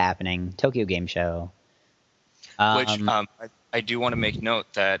TGS. It's happening. Tokyo Game Show. Which I do want to make note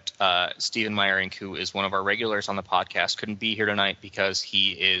that Stephen Meyerink, who is one of our regulars on the podcast, couldn't be here tonight because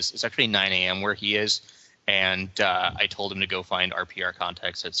it's actually 9 a.m. where he is, and I told him to go find RPR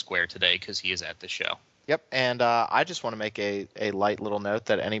contacts at Square today because he is at the show. Yep, and I just want to make a light little note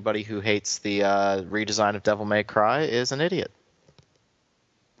that anybody who hates the redesign of Devil May Cry is an idiot.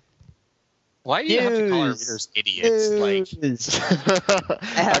 Why do you have to call our readers idiots?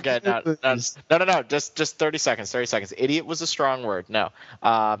 Okay, no. Just 30 seconds. 30 seconds. Idiot was a strong word. No,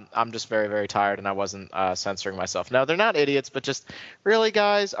 I'm just very, very tired, and I wasn't censoring myself. No, they're not idiots, but just really,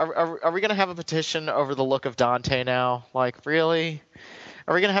 guys, are we gonna have a petition over the look of Dante now? Like, really?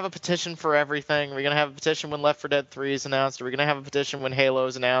 Are we gonna have a petition for everything? Are we gonna have a petition when Left 4 Dead 3 is announced? Are we gonna have a petition when Halo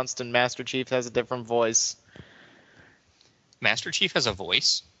is announced and Master Chief has a different voice? Master Chief has a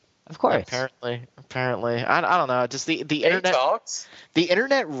voice? Of course. Apparently. I don't know. Just the internet talks? The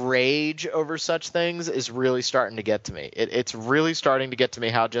internet rage over such things is really starting to get to me. It's really starting to get to me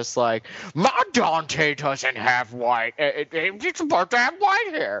how just like, my Dante doesn't have white. It's supposed to have white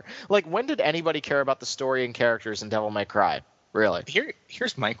hair. Like, when did anybody care about the story and characters in Devil May Cry? Really?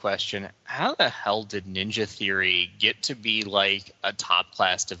 Here's my question. How the hell did Ninja Theory get to be like a top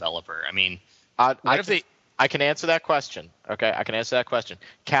class developer? I mean, I can answer that question. Okay, I can answer that question.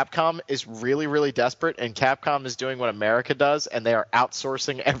 Capcom is really, really desperate, and Capcom is doing what America does, and they are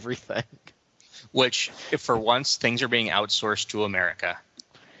outsourcing everything. Which, if for once, things are being outsourced to America.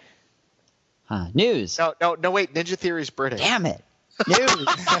 News. No, wait. Ninja Theory is British. Damn it. News.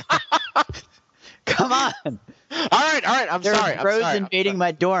 Come on. All right. I'm sorry. There's bros invading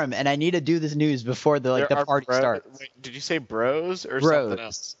my dorm, and I need to do this news before the party starts. Wait, did you say bros or bros. Something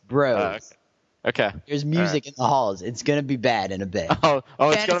else? Bros. Okay. There's music in the halls. It's gonna be bad in a bit. Oh,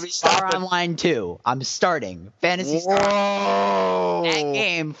 it's gonna be Star Online 2. I'm starting Phantasy Star. Whoa! That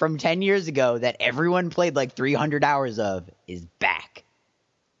game from 10 years ago that everyone played like 300 hours of is back.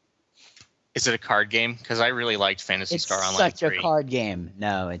 Is it a card game? Because I really liked Phantasy Star Online 3. It's such a card game.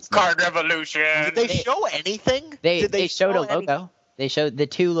 No, it's Card not. Revolution. Did they show anything? They showed a logo. They showed the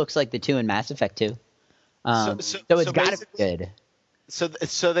 2 looks like the 2 in Mass Effect 2. So it's got to be good.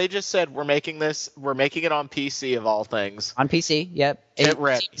 So they just said we're making it on PC of all things. On PC, yep. Get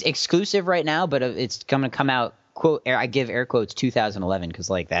ready. It's exclusive right now, but it's going to come out. I give air quotes 2011 because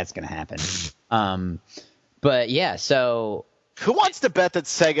like that's going to happen. But yeah, so who wants to bet that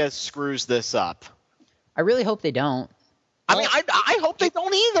Sega screws this up? I really hope they don't. I mean, I hope they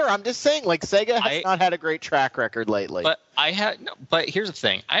don't either. I'm just saying, like, Sega has not had a great track record lately. But here's the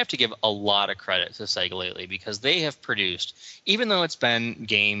thing: I have to give a lot of credit to Sega lately because they have produced, even though it's been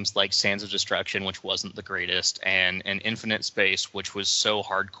games like Sands of Destruction, which wasn't the greatest, and Infinite Space, which was so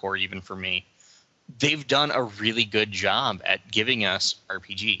hardcore even for me, they've done a really good job at giving us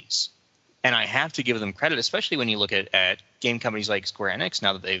RPGs. And I have to give them credit, especially when you look at game companies like Square Enix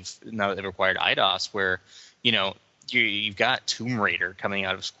now that they've acquired Eidos, where you've got Tomb Raider coming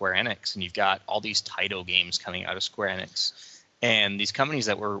out of Square Enix, and you've got all these Taito games coming out of Square Enix, and these companies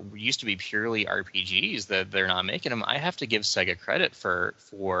that used to be purely RPGs that they're not making them. I have to give Sega credit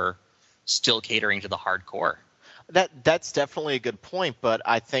for still catering to the hardcore. That's definitely a good point, but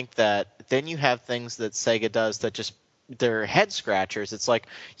I think that then you have things that Sega does that just they're head scratchers. It's like,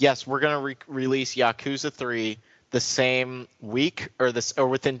 yes, we're going to release Yakuza 3 the same week or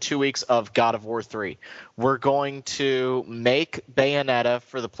within 2 weeks of God of War 3. We're going to make Bayonetta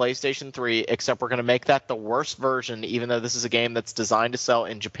for the PlayStation 3, except we're going to make that the worst version, even though this is a game that's designed to sell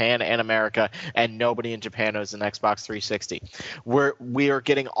in Japan and America, and nobody in Japan owns an Xbox 360. We are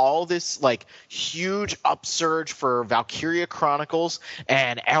getting all this like huge upsurge for Valkyria Chronicles,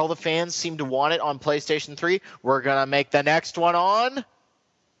 and all the fans seem to want it on PlayStation 3. We're going to make the next one on...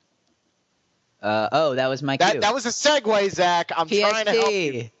 that was my cue. That was a segue, Zach. I'm PSP. trying to help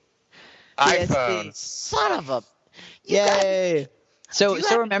you. iPhone. Son of a... Yay! So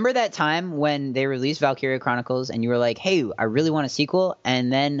remember that time when they released Valkyria Chronicles and you were like, hey, I really want a sequel?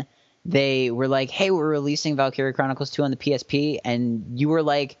 And then they were like, hey, we're releasing Valkyria Chronicles 2 on the PSP. And you were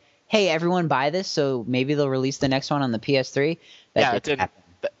like, hey, everyone buy this so maybe they'll release the next one on the PS3.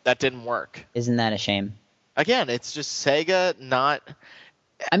 That didn't work. Isn't that a shame? Again, it's just Sega not...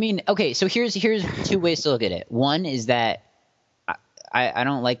 I mean, okay, so here's two ways to look at it. One is that I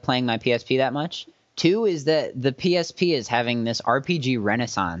don't like playing my PSP that much. Two is that the PSP is having this RPG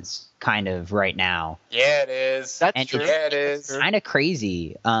renaissance kind of right now. Yeah, it is. That's true. Yeah, it is. Kind of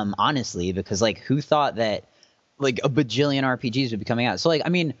crazy, honestly, because like who thought that like a bajillion RPGs would be coming out? So like, I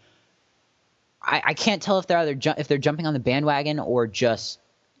mean, I can't tell if they're jumping on the bandwagon or just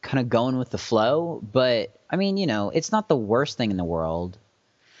kind of going with the flow. But I mean, it's not the worst thing in the world.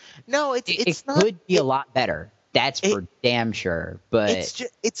 No, it could be a lot better. That's for damn sure. But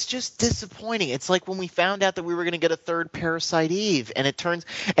it's just disappointing. It's like when we found out that we were going to get a third Parasite Eve, and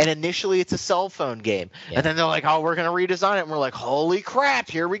initially it's a cell phone game, and then they're like, oh, we're going to redesign it, and we're like, holy crap,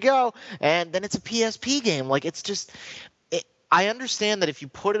 here we go, and then it's a PSP game. Like it's just. I understand that if you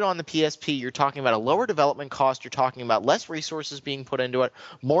put it on the PSP, you're talking about a lower development cost, you're talking about less resources being put into it,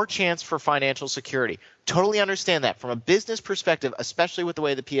 more chance for financial security. Totally understand that. From a business perspective, especially with the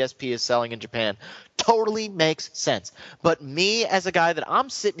way the PSP is selling in Japan, totally makes sense. But me, as a guy that I'm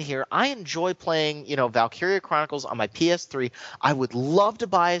sitting here, I enjoy playing, Valkyria Chronicles on my PS3. I would love to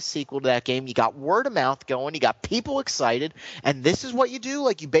buy a sequel to that game. You got word of mouth going, you got people excited, and this is what you do?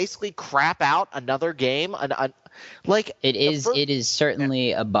 Like you basically crap out another game, it is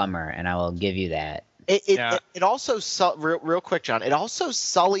certainly a bummer, and I will give you that. It also real quick, John. It also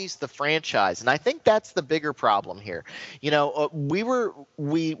sullies the franchise, and I think that's the bigger problem here.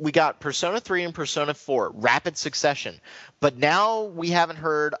 We got Persona 3 and Persona 4 rapid succession, but now we haven't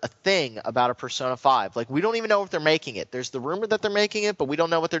heard a thing about a Persona 5. Like we don't even know if they're making it. There's the rumor that they're making it, but we don't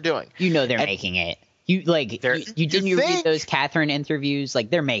know what they're doing. They're making it. You read those Catherine interviews? Like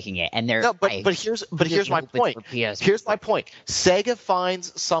they're making it, and they're here's my point. Here's my point. Sega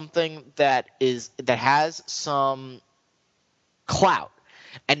finds something that has some clout,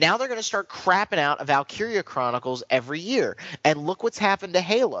 and now they're going to start crapping out a Valkyria Chronicles every year. And look what's happened to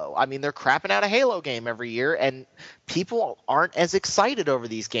Halo. I mean, they're crapping out a Halo game every year, and people aren't as excited over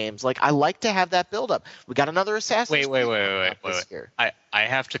these games. Like I like to have that build up. We got another Assassin's Creed this year. I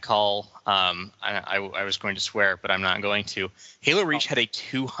have to call. I was going to swear, but I'm not going to. Halo Reach had a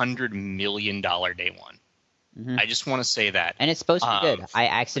 $200 million day one. Mm-hmm. I just want to say that, and it's supposed to be good. I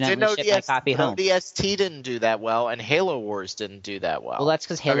accidentally shipped my copy home. ODST didn't do that well, and Halo Wars didn't do that well. Well, that's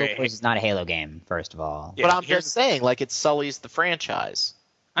because Halo Wars is not a Halo game, first of all. Yeah, but I'm just saying, like it sullies the franchise.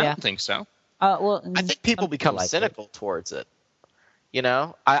 I don't think so. I think people become cynical towards it.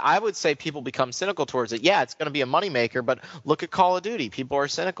 I would say people become cynical towards it. Yeah, it's going to be a moneymaker, but look at Call of Duty. People are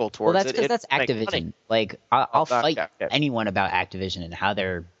cynical towards it. Well, that's because that's Activision. Like, I'll fight anyone about Activision and how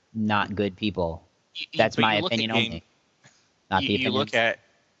they're not good people. That's my opinion only. not the you opinions. look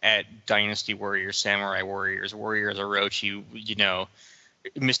at Dynasty Warriors, Samurai Warriors, Warriors Orochi,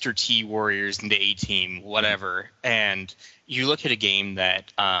 Mr. T Warriors and the A-Team, whatever, and you look at a game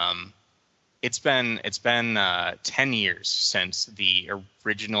that it's been 10 years since the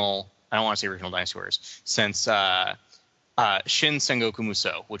original. I don't want to say original Dynasty Warriors, since Shin Sengoku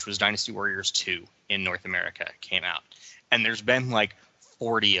Musou, which was Dynasty Warriors 2 in North America, came out, and there's been like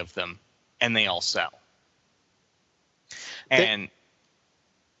 40 of them, and they all sell. And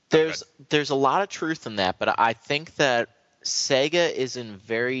there's a lot of truth in that, but I think that Sega is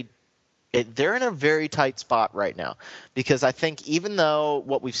they're in a very tight spot right now, because I think even though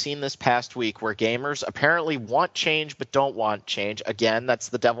what we've seen this past week, where gamers apparently want change but don't want change, again, that's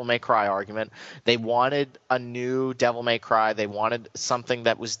the Devil May Cry argument. They wanted a new Devil May Cry. They wanted something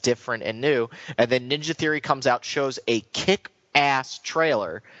that was different and new. And then Ninja Theory comes out, shows a kick-ass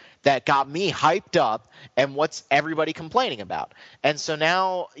trailer that got me hyped up, and what's everybody complaining about? And so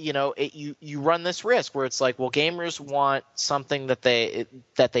now, you run this risk where it's like, well, gamers want something that they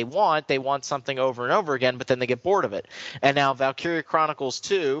want something over and over again, but then they get bored of it. And now Valkyria Chronicles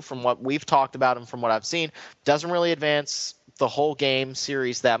 2, from what we've talked about and from what I've seen, doesn't really advance the whole game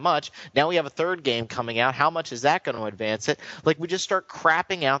series that much. Now we have a third game coming out. How much is that going to advance it? Like, we just start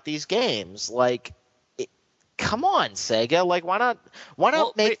crapping out these games. Like, come on, Sega. Like, why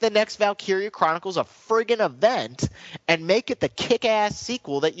not make the next Valkyria Chronicles a friggin' event and make it the kick-ass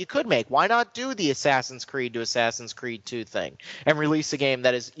sequel that you could make? Why not do the Assassin's Creed to Assassin's Creed 2 thing and release a game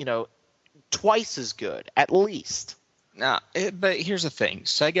that is, twice as good, at least? Now, but here's the thing.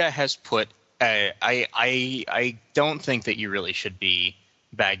 Sega has put I don't think that you really should be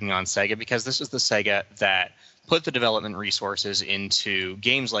bagging on Sega, because this is the Sega that put the development resources into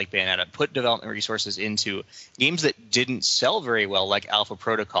games like Bayonetta, put development resources into games that didn't sell very well, like Alpha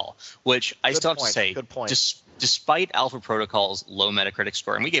Protocol, which I still have to say, despite Alpha Protocol's low Metacritic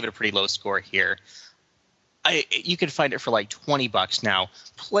score, and we gave it a pretty low score here, you can find it for like $20 now.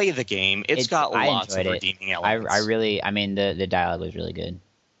 Play the game. It's got lots of redeeming elements. The dialogue was really good.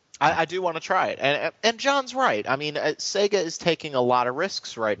 I do want to try it. And John's right. I mean, Sega is taking a lot of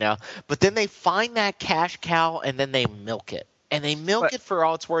risks right now, but then they find that cash cow and then they milk it. And they milk it for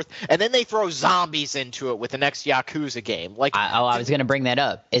all it's worth, and then they throw zombies into it with the next Yakuza game. Like, I was going to bring that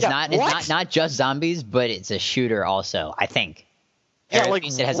up. It's not just zombies, but it's a shooter also, I think. Yeah,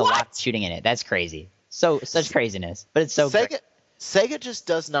 it has a lot of shooting in it. That's crazy. So such craziness, but it's so great. Sega just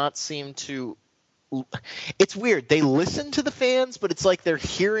does not seem to. It's weird. They listen to the fans, but it's like they're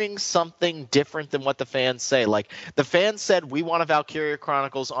hearing something different than what the fans say. Like, the fans said, we want a Valkyria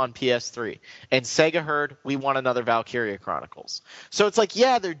Chronicles on PS3. And Sega heard, we want another Valkyria Chronicles. So it's like,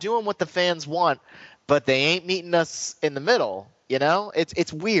 yeah, they're doing what the fans want, but they ain't meeting us in the middle.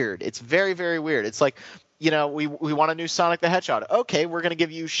 It's weird. It's very, very weird. It's like, we want a new Sonic the Hedgehog. Okay, we're going to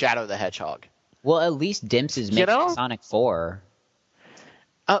give you Shadow the Hedgehog. Well, at least Dimps is making Sonic 4.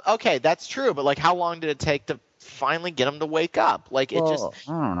 Okay, that's true, but like, how long did it take to finally get them to wake up? Like, I don't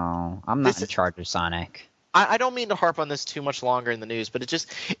know. I'm not in charge of Sonic. I don't mean to harp on this too much longer in the news, but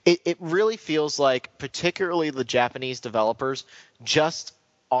it really feels like, particularly the Japanese developers, just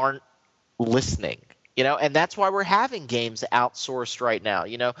aren't listening. And that's why we're having games outsourced right now.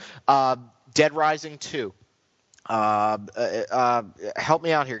 Dead Rising 2. Help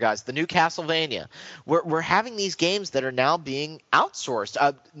me out here, guys. The new Castlevania. We're having these games that are now being outsourced.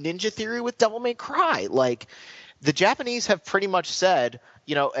 Ninja Theory with Devil May Cry. Like, the Japanese have pretty much said,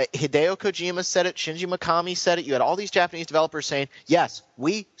 Hideo Kojima said it, Shinji Mikami said it. You had all these Japanese developers saying, yes,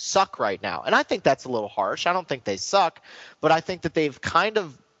 we suck right now. And I think that's a little harsh. I don't think they suck, but I think that they've kind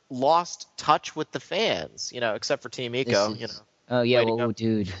of lost touch with the fans, except for Team Ico, Oh, yeah,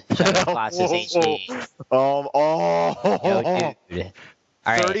 dude. Shadow Colossus HD. Yo, dude.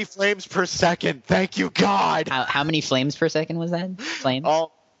 All right. 30 frames per second. Thank you, God. How many flames per second was that? Flames?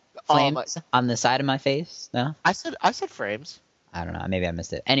 Flames on the side of my face? No? I said frames. I don't know. Maybe I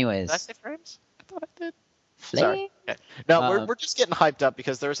missed it. Anyways. Did I say frames? I thought I did. Flame? Sorry. Okay. No, we're just getting hyped up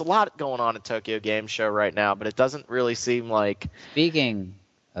because there's a lot going on at Tokyo Game Show right now, but it doesn't really seem like... Speaking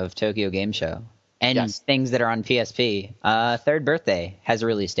of Tokyo Game Show... And things that are on PSP. Third Birthday has a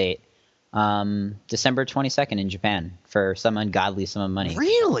release date. December 22nd in Japan for some ungodly sum of money.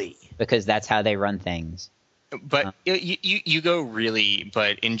 Really? Because that's how they run things. But you go really,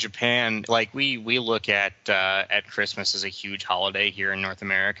 but in Japan, like we look at Christmas as a huge holiday here in North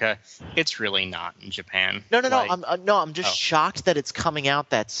America. It's really not in Japan. No. I'm just shocked that it's coming out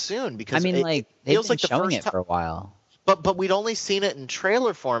that soon, because they've been showing it for a while. But we'd only seen it in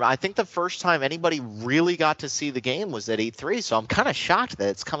trailer form. I think the first time anybody really got to see the game was at E3, so I'm kind of shocked that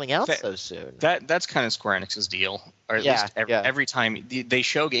it's coming out so soon. That's kind of Square Enix's deal, or at least every time they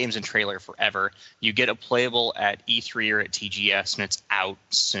show games in trailer forever, you get a playable at E3 or at TGS, and it's out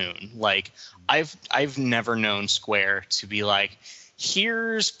soon. Like I've never known Square to be like,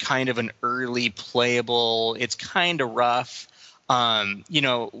 here's kind of an early playable. It's kind of rough.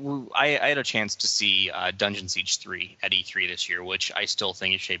 I had a chance to see Dungeon Siege 3 at E3 this year, which I still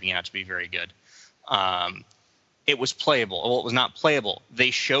think is shaping out to be very good. It was playable. Well, it was not playable.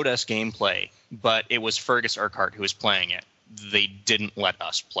 They showed us gameplay, but it was Fergus Urquhart who was playing it. They didn't let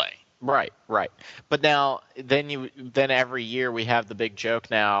us play. Right. But now, then every year we have the big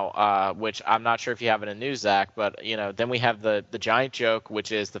joke now, which I'm not sure if you have it in news, Zach, but then we have the giant joke,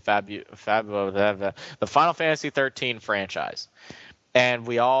 which is the Final Fantasy 13 franchise, and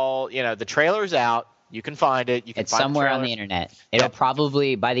we all, the trailer's out. You can find it. You can it's find somewhere on the internet. It'll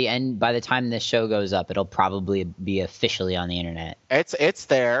probably by the time this show goes up, it'll probably be officially on the internet. It's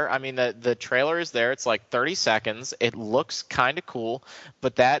there. I mean, the trailer is there. It's like 30 seconds. It looks kind of cool,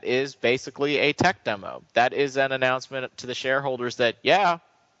 but that is basically a tech demo. That is an announcement to the shareholders that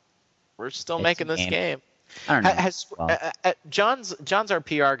we're still making this game. I don't know. John's our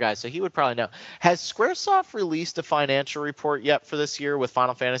PR guy, so he would probably know. Has Squaresoft released a financial report yet for this year with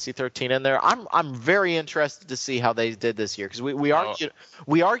Final Fantasy 13 in there? I'm very interested to see how they did this year, because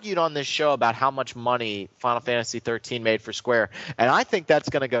we argued on this show about how much money Final Fantasy 13 made for Square, and I think that's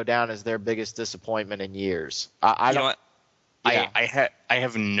going to go down as their biggest disappointment in years. I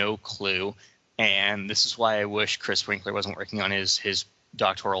have no clue, and this is why I wish Chris Winkler wasn't working on his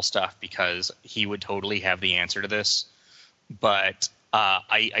doctoral stuff, because he would totally have the answer to this. But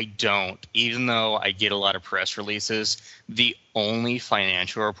I don't. Even though I get a lot of press releases, the only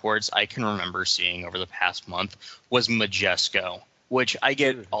financial reports I can remember seeing over the past month was Majesco, which I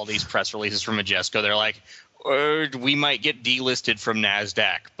get all these press releases from Majesco. They're like, we might get delisted from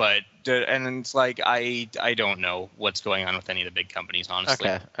NASDAQ, and it's like, I don't know what's going on with any of the big companies,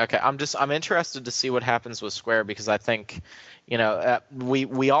 honestly. Okay. I'm interested to see what happens with Square, because I think,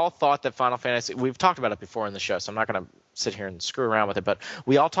 we all thought that Final Fantasy, we've talked about it before in the show, so I'm not going to sit here and screw around with it, but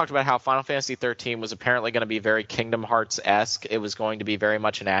we all talked about how Final Fantasy 13 was apparently going to be very Kingdom Hearts-esque. It was going to be very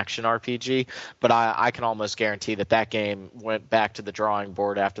much an action RPG, but I can almost guarantee that game went back to the drawing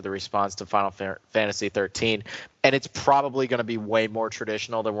board after the response to Final Fantasy 13, and it's probably going to be way more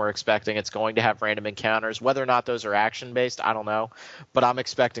traditional than we're expecting. It's going to have random encounters. Whether or not those are action-based, I don't know, but I'm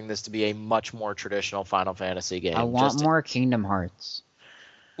expecting this to be a much more traditional Final Fantasy game. I want more Kingdom Hearts.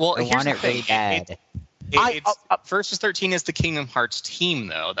 Well, I want it really bad. Versus 13 is the Kingdom Hearts team,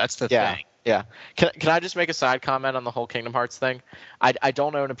 though. That's the thing. Yeah. Can I just make a side comment on the whole Kingdom Hearts thing? I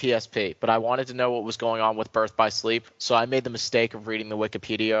don't own a PSP, but I wanted to know what was going on with Birth by Sleep, so I made the mistake of reading the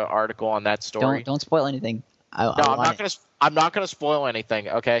Wikipedia article on that story. Don't spoil anything. I'm not going to spoil anything,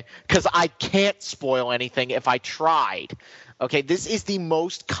 okay? Because I can't spoil anything if I tried. Okay, this is the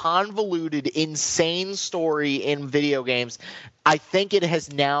most convoluted, insane story in video games. I think it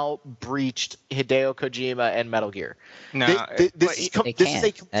has now breached Hideo Kojima and Metal Gear. No, this is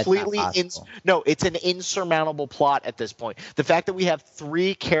a completely it's an insurmountable plot at this point. The fact that we have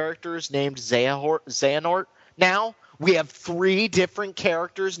 3 characters named Xehanort now, we have 3 different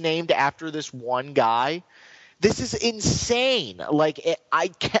characters named after this one guy. This is insane. Like,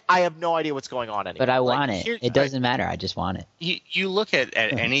 I have no idea what's going on anymore. But I want it. It doesn't matter. I just want it. You look at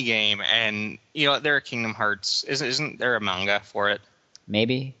any game, and there are Kingdom Hearts. Isn't there a manga for it?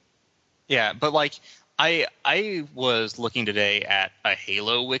 Maybe. Yeah, but like I was looking today at a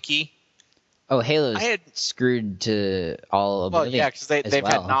Halo wiki. Oh, Halo's screwed to all of yeah, because they've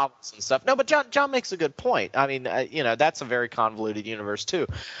had novels and stuff. No, but John makes a good point. I mean, that's a very convoluted universe too.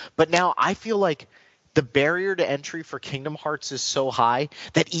 But now I feel like the barrier to entry for Kingdom Hearts is so high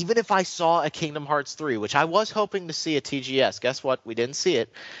that even if I saw a Kingdom Hearts 3, which I was hoping to see at TGS, guess what? We didn't see it.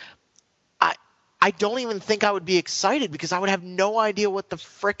 I don't even think I would be excited, because I would have no idea what the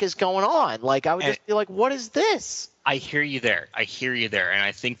frick is going on. Like, I would just be like, what is this? I hear you there. And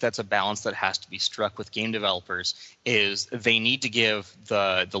I think that's a balance that has to be struck with game developers, is they need to give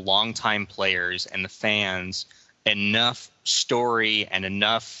the longtime players and the fans enough story and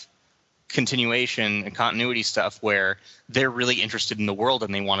enough continuation and continuity stuff where they're really interested in the world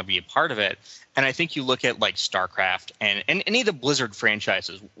and they want to be a part of it. And I think you look at like StarCraft and any of the Blizzard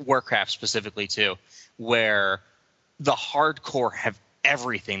franchises, Warcraft specifically too, where the hardcore have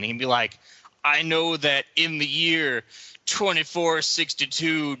everything. They can be like, I know that in the year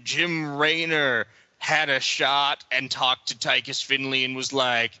 2462, Jim Raynor had a shot and talked to Tychus Finley and was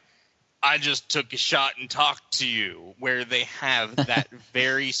like, I just took a shot and talked to you, where they have that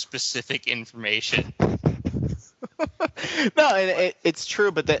very specific information. No, and it's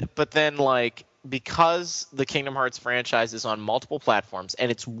true, but then like, because the Kingdom Hearts franchise is on multiple platforms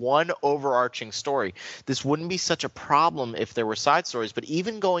and it's one overarching story, this wouldn't be such a problem if there were side stories. But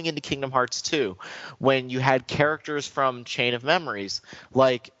even going into Kingdom Hearts 2, when you had characters from Chain of Memories,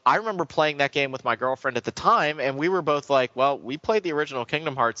 like, I remember playing that game with my girlfriend at the time, and we were both like, well, we played the original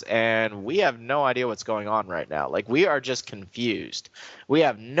Kingdom Hearts and we have no idea what's going on right now. Like, we are just confused. We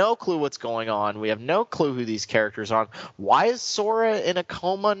have no clue what's going on. We have no clue who these characters are. Why is Sora in a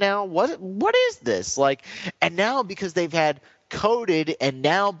coma now? What is this? Like, and now because they've had Coded and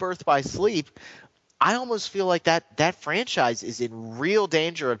now Birth by Sleep, I almost feel like that franchise is in real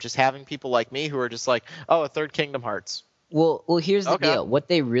danger of just having people like me who are just like, oh, a third Kingdom Hearts. Well, here's the deal. What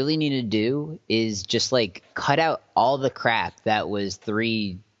they really need to do is just like cut out all the crap that was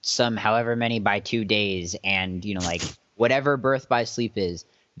however many by 2 days, and like whatever Birth by Sleep is.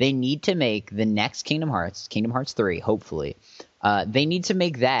 They need to make the next Kingdom Hearts 3, hopefully. They need to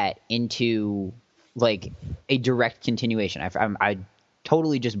make that into like a direct continuation. I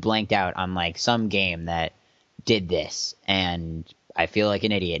totally just blanked out on like some game that did this, and I feel like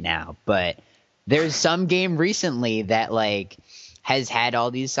an idiot now. But there's some game recently that like has had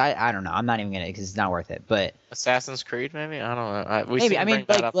all these side. I don't know. I'm not even gonna, because it's not worth it. But Assassin's Creed, maybe, I don't know. Maybe, I mean,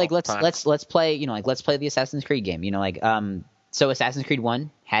 let's play. Let's play the Assassin's Creed game. So Assassin's Creed 1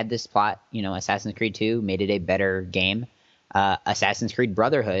 had this plot. Assassin's Creed 2 made it a better game. Assassin's Creed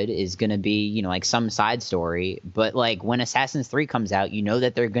Brotherhood is going to be, like some side story. But like when Assassin's 3 comes out,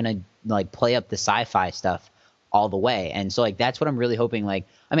 that they're going to like play up the sci-fi stuff all the way. And so like that's what I'm really hoping. Like,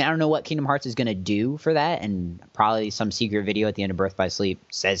 I mean, I don't know what Kingdom Hearts is going to do for that, and probably some secret video at the end of Birth by Sleep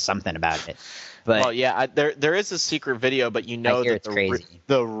says something about it. But well, yeah, there is a secret video, but that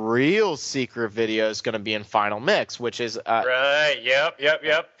the real secret video is going to be in Final Mix, which is right. Yep.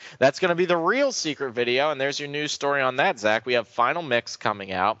 That's going to be the real secret video, and there's your news story on that, Zach. We have Final Mix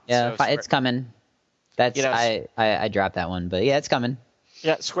coming out. Yeah, so it's coming. That's I dropped that one, but yeah, it's coming.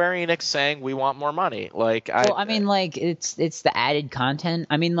 Yeah, Square Enix saying we want more money. Like, it's the added content.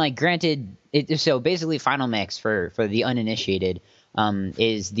 I mean, like, granted, so basically, Final Mix for the uninitiated.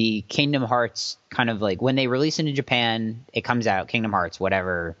 Is the Kingdom Hearts kind of like when they release it in Japan, it comes out, Kingdom Hearts,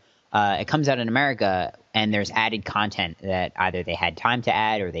 whatever, it comes out in America, and there's added content that either they had time to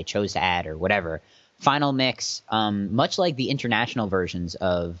add or they chose to add or whatever. Final Mix, much like the international versions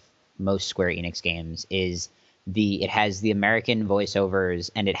of most Square Enix games, it has the American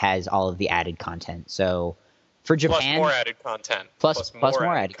voiceovers and it has all of the added content. So for Japan, plus more added content. Plus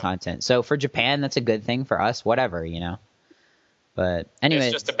more added content. So for Japan, that's a good thing. For us, whatever, But anyway,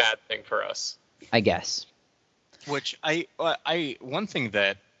 it's just a bad thing for us, I guess. Which one thing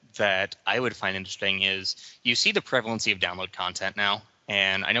that I would find interesting is you see the prevalency of download content now,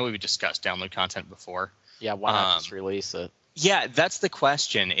 and I know we've discussed download content before. Yeah, why not just release it? Yeah, that's the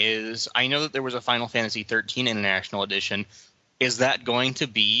question. I know that there was a Final Fantasy 13 International Edition. Is that going to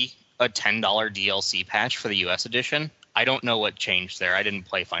be a $10 DLC patch for the US edition? I don't know what changed there. I didn't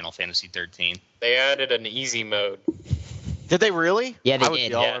play Final Fantasy 13. They added an easy mode. Did they really? Yeah, they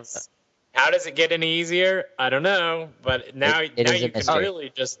did. Yes. How does it get any easier? I don't know, but now you can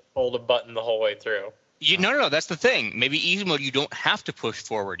really just hold a button the whole way through. No, that's the thing. Maybe easy mode, you don't have to push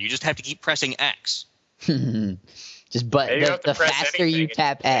forward. You just have to keep pressing X. The faster you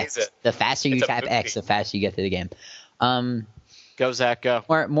tap X, the faster you get to the game. Go, Zach, go.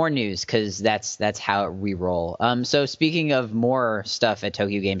 More news, because that's how we roll. So speaking of more stuff at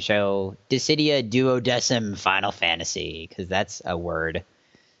Tokyo Game Show, Dissidia Duodecim Final Fantasy, because that's a word.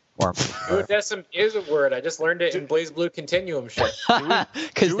 Duodecim is a word. I just learned it in BlazBlue Continuum shit.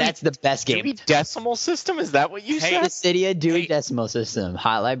 Because that's the best game. Maybe decimal system? Is that what you said? Dissidia Duodecimal System.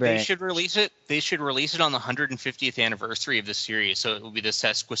 Hot library. They should release it. They should release it on the 150th anniversary of the series, so it will be the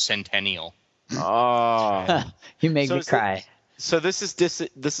sesquicentennial. Oh, you make me cry. So this is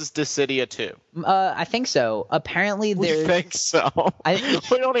Dissidia 2. I think so. Apparently there's... We think so.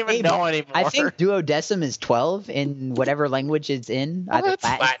 We don't even know anymore. I think Duodecim is 12 in whatever language it's in, either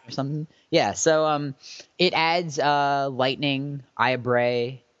Latin or something. Yeah, so it adds Lightning, Aya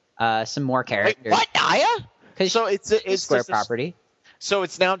Bray, some more characters. Wait, what? Aya? So it's Square property. So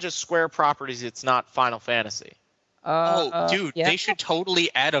it's now just Square properties. It's not Final Fantasy. Dude, yeah. They should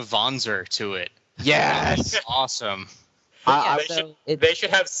totally add a Vonzer to it. Yes. Awesome. They should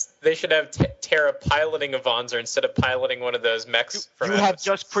have Terra piloting a Vonzer instead of piloting one of those mechs. You have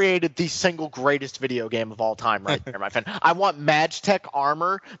just created the single greatest video game of all time right there, my friend. I want Magitech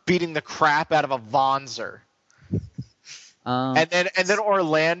armor beating the crap out of a Vonzer. And then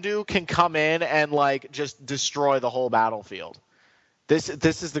Orlando can come in and like just destroy the whole battlefield. This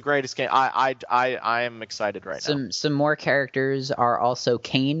is the greatest game. I am excited right now. Some more characters are also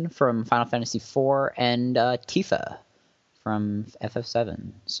Kain from Final Fantasy IV and Tifa from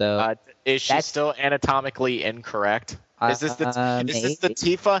FF7. So is she still anatomically incorrect? Is this the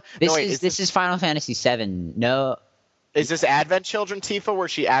Tifa? This is Final Fantasy VII. No. Is this Advent Children Tifa where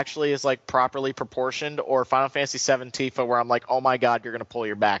she actually is like properly proportioned, or Final Fantasy VII Tifa where I'm like, oh my god, you're gonna pull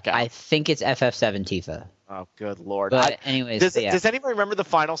your back out? I think it's FF7 Tifa. Oh, good lord. But anyways, does anybody remember the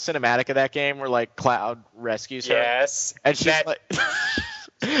final cinematic of that game where like Cloud rescues her? Yes. And she's like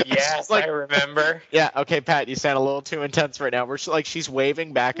yes, like, I remember. Yeah, okay, Pat, you sound a little too intense right now. She's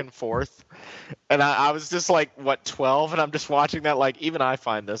waving back and forth. And I was just like, 12? And I'm just watching that like, even I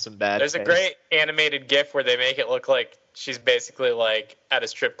find this in bad There's taste. a great animated GIF where they make it look like she's basically like at a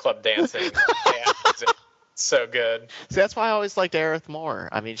strip club dancing. Yeah, it's so good. See, that's why I always liked Aerith more.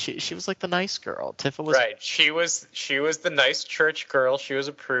 I mean, she was like the nice girl. Tifa was right. She was the nice church girl. She was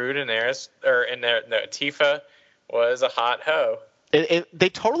a prude, and Tifa was a hot hoe. They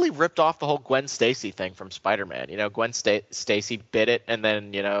totally ripped off the whole Gwen Stacy thing from Spider-Man. You know, Gwen Stacy bit it, and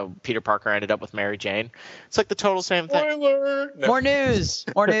then, you know, Peter Parker ended up with Mary Jane. It's like the total same thing. Spoiler! No. More news!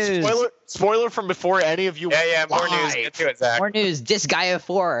 Spoiler from before any of you. Yeah, more news. Get to it, Zach. More news. Disgaea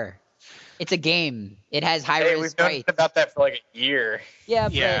 4. It's a game. It has high-res we've sprites. known about that for like a year.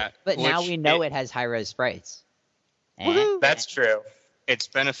 But now we know it has high-res sprites. That's true. It's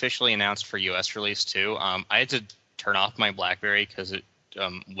been officially announced for U.S. release too. I had to turn off my BlackBerry because it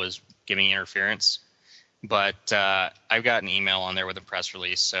was giving interference. But I've got an email on there with a press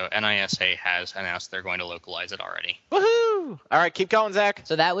release, so NISA has announced they're going to localize it already. Woohoo! All right, keep going, Zach.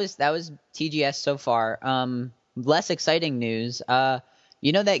 So that was TGS so far. Less exciting news.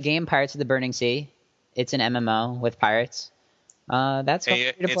 You know that game Pirates of the Burning Sea? It's an MMO with pirates. That's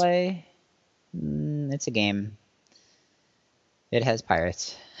free to play. It's a game. It has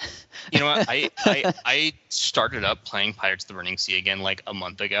pirates. You know what? I started up playing Pirates of the Burning Sea again like a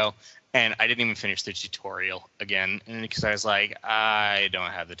month ago, and I didn't even finish the tutorial again because I was like, I don't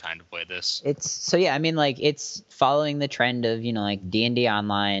have the time to play this. It's following the trend of, you know, like D&D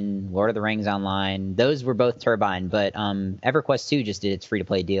Online, Lord of the Rings Online. Those were both Turbine, but EverQuest 2 just did its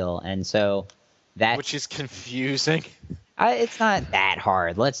free-to-play deal, and so that... Which is confusing. It's not that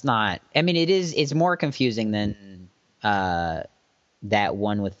hard. Let's not... I mean, it's more confusing than... that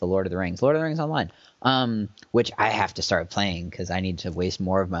one with the Lord of the Rings Online, which I have to start playing because I need to waste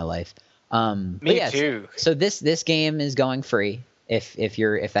more of my life. Me too. So this game is going free if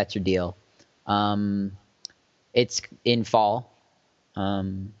that's your deal. It's in fall.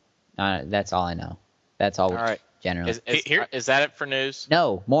 That's all I know. That's all. All right. Generally, is that it for news?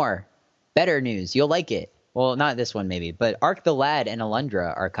 No, more better news. You'll like it. Well, not this one maybe, but Ark the Lad and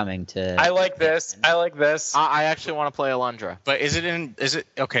Alundra are coming to... I like this. I actually want to play Alundra. But is it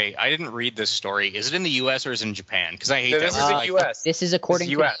okay, I didn't read this story. Is it in the US or is it in Japan? Because I hate this that. This is US. This is according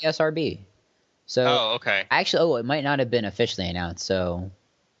to ESRB. So, okay. Actually, it might not have been officially announced, so...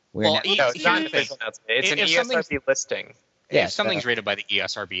 No, it's not an official announcement. It's an ESRB listing. Yeah, if something's rated by the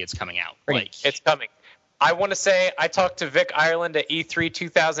ESRB, it's coming out. It's coming. I want to say I talked to Vic Ireland at E3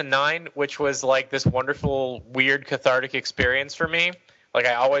 2009, which was like this wonderful, weird, cathartic experience for me. Like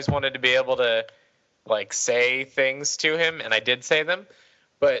I always wanted to be able to like say things to him, and I did say them.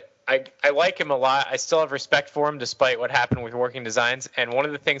 But I like him a lot. I still have respect for him despite what happened with Working Designs. And one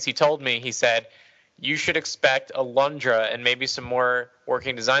of the things he told me, he said, you should expect Alundra and maybe some more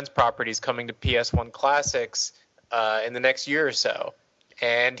Working Designs properties coming to PS1 Classics in the next year or so.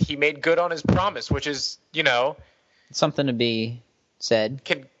 And he made good on his promise, which is, you know... something to be said.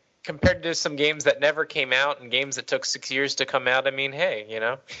 Compared to some games that never came out and games that took 6 years to come out, I mean, hey, you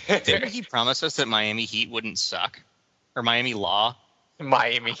know? Didn't he promise us that Miami Heat wouldn't suck? Or Miami Law?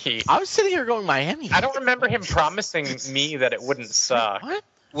 Miami Heat. I was sitting here going Miami Heat. I don't remember him promising me that it wouldn't suck.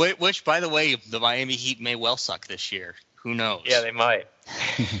 What? Which, by the way, the Miami Heat may well suck this year. Who knows? Yeah, they might.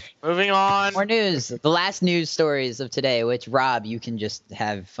 Moving on. More news. The last news stories of today, which, Rob, you can just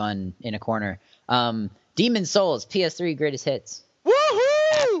have fun in a corner. Demon Souls, PS3 greatest hits.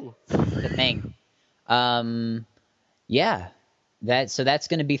 Woohoo! The thing. Yeah. That's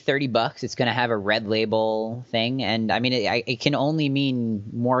going to be $30. It's going to have a red label thing. And, I mean, it can only mean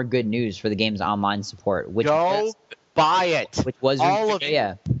more good news for the game's online support. Buy it. Which was...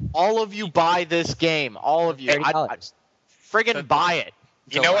 All of you buy this game. All of you. $30. Friggin' buy it.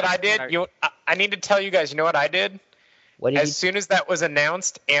 You know what I did? I need to tell you guys, you know what I did? As soon as that was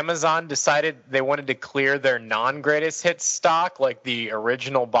announced, Amazon decided they wanted to clear their non-greatest hits stock, like the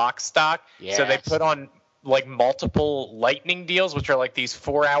original box stock. Yes. So they put on like multiple lightning deals, which are like these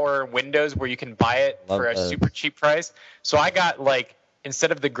 4-hour windows where you can buy it for a super cheap price. So I got like,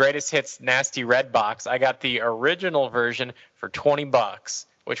 instead of the greatest hits nasty red box, I got the original version for $20,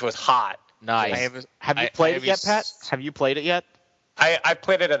 which was hot. Nice. Have you played it yet, Pat? Have you played it yet? I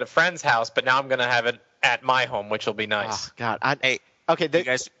played it at a friend's house, but now I'm gonna have it at my home, which will be nice. Oh, God. Hey, okay, you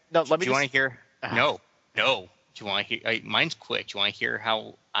guys. No, let me. Do you want to hear? No. Do you want to hear? Mine's quick. Do you want to hear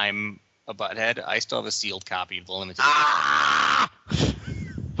how I'm a butthead? I still have a sealed copy of the limited.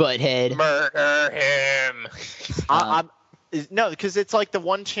 Butthead. Murder him. No, because it's like the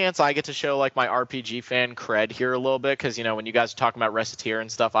one chance I get to show like my RPG fan cred here a little bit, because when you guys are talking about Recettear and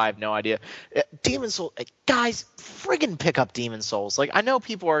stuff, I have no idea. Demon Souls, guys, friggin' pick up Demon Souls. Like, I know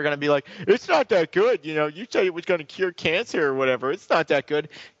people are gonna be like, it's not that good. You said it was gonna cure cancer or whatever. It's not that good,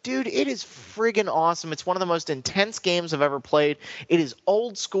 dude. It is friggin' awesome. It's one of the most intense games I've ever played. It is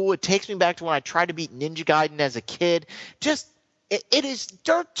old school. It takes me back to when I tried to beat Ninja Gaiden as a kid. It is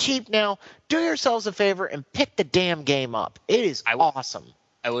dirt cheap now. Do yourselves a favor and pick the damn game up. It is awesome.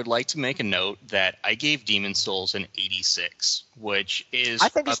 I would like to make a note that I gave Demon Souls an 86, which is... I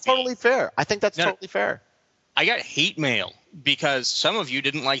think it's totally fair. I think that's totally fair. I got hate mail because some of you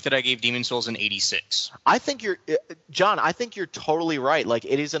didn't like that I gave Demon Souls an 86. I think John, I think you're totally right. Like,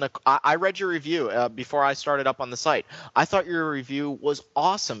 it is I read your review before I started up on the site. I thought your review was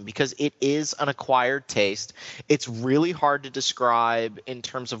awesome because it is an acquired taste. It's really hard to describe in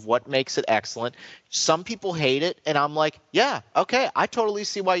terms of what makes it excellent. Some people hate it, and I'm like, yeah, okay, I totally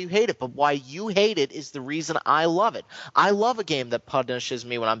see why you hate it, but why you hate it is the reason I love it. I love a game that punishes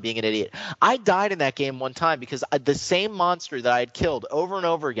me when I'm being an idiot. I died in that game one time because the same monster that I had killed over and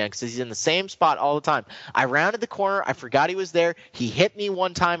over again, because he's in the same spot all the time. I rounded the corner, I forgot he was there, he hit me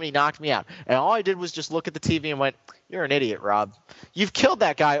one time, and he knocked me out. And all I did was just look at the TV and went, you're an idiot, Rob. You've killed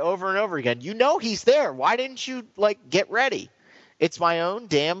that guy over and over again. You know he's there. Why didn't you, get ready? It's my own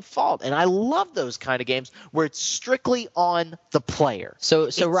damn fault. And I love those kind of games where it's strictly on the player. So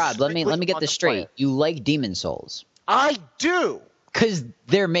Rob, let me get this straight. You like Demon Souls? I do. Because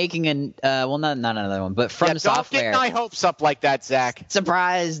they're making not another one, but From Software. Don't get my hopes up like that, Zach.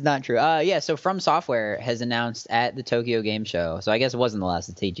 Surprise, not true. So From Software has announced at the Tokyo Game Show, so I guess it wasn't the last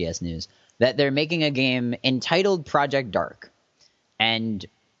of TGS news, that they're making a game entitled Project Dark. And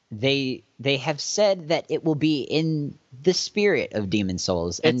they have said that it will be in the spirit of Demon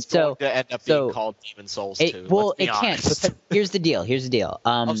Souls. It's going to end up being called Demon Souls too. Well, it can't. Because here's the deal.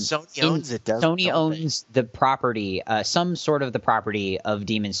 Sony owns it, doesn't Sony owns the property, some sort of the property of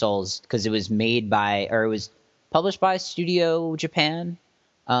Demon Souls, because it was made by, or it was published by Studio Japan.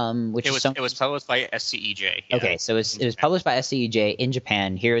 It was published by SCEJ. Yeah. Okay, so it was published by SCEJ in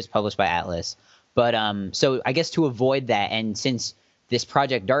Japan. Here it's published by Atlas. But so I guess to avoid that, and since this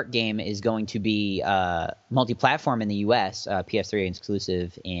Project Dark game is going to be multi-platform in the U.S., PS3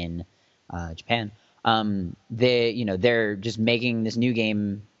 exclusive in Japan. They're just making this new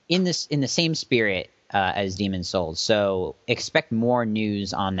game in the same spirit as Demon Souls. So expect more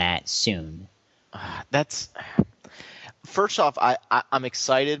news on that soon. First off, I'm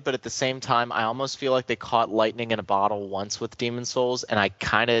excited, but at the same time, I almost feel like they caught lightning in a bottle once with Demon Souls, and I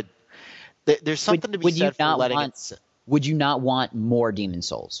kind of there's something to be said for letting it. Would you not want more Demon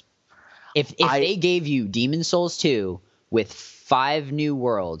Souls? If they gave you Demon Souls 2 with 5 new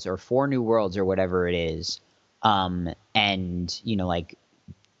worlds or 4 new worlds or whatever it is, and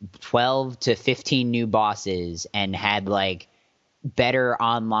 12 to 15 new bosses and had better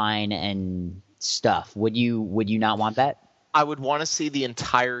online and stuff, would you not want that? I would want to see the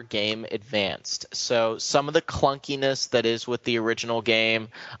entire game advanced. So some of the clunkiness that is with the original game,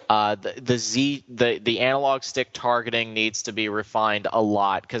 the analog stick targeting needs to be refined a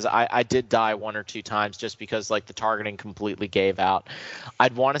lot, because I did die 1 or 2 times just because the targeting completely gave out.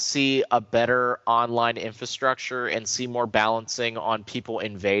 I'd want to see a better online infrastructure and see more balancing on people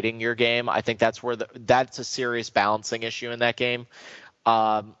invading your game. I think that's a serious balancing issue in that game.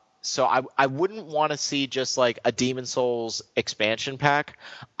 So I wouldn't want to see just a Demon Souls expansion pack.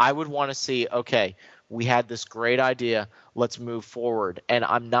 I would want to see, okay, we had this great idea, let's move forward. And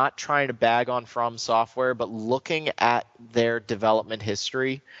I'm not trying to bag on From Software, but looking at their development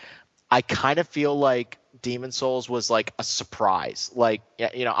history, I kind of feel like Demon Souls was a surprise.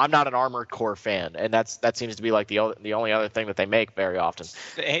 I'm not an Armored Core fan, and that seems to be the only other thing that they make very often.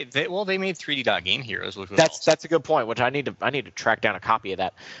 They made 3D Dot Game Heroes, which was that's a good point. Which I need to track down a copy of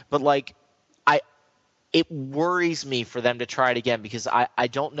that. But it worries me for them to try it again because I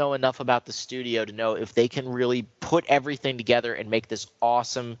don't know enough about the studio to know if they can really put everything together and make this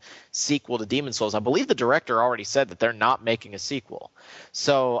awesome sequel to Demon's Souls. I believe the director already said that they're not making a sequel.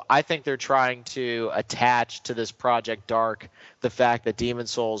 So I think they're trying to attach to this Project Dark the fact that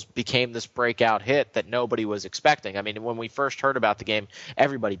Demon's Souls became this breakout hit that nobody was expecting. I mean, when we first heard about the game,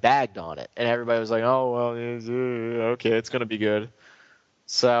 everybody bagged on it. And everybody was like, oh, well, okay, it's going to be good.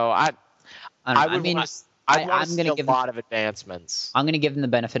 So I want to see a lot of advancements. I'm going to give them the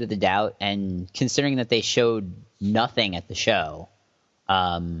benefit of the doubt, and considering that they showed nothing at the show,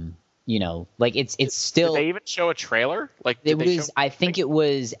 like it's still. Did they even show a trailer? Like I think it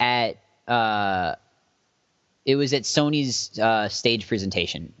was at Sony's stage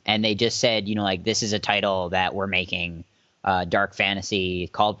presentation, and they just said, like, this is a title that we're making, dark fantasy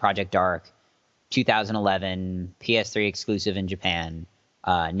called Project Dark, 2011, PS3 exclusive in Japan.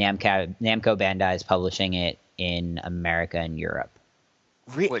 Namco Bandai is publishing it in America and Europe.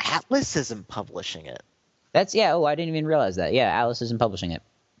 Atlas isn't publishing it. I didn't even realize that. Yeah, Atlas isn't publishing it.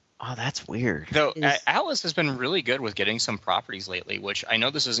 Oh, that's weird. Though Atlas has been really good with getting some properties lately, which I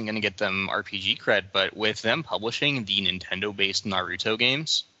know this isn't going to get them RPG cred, but with them publishing the Nintendo-based Naruto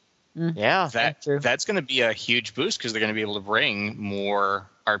games, that's going to be a huge boost because they're going to be able to bring more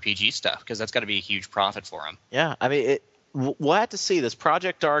RPG stuff because that's got to be a huge profit for them. Yeah, I mean, we'll have to see. This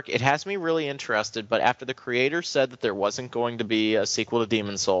Project Dark, it has me really interested, but after the creator said that there wasn't going to be a sequel to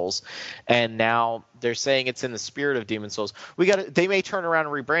Demon's Souls, and now they're saying it's in the spirit of Demon's Souls, they may turn around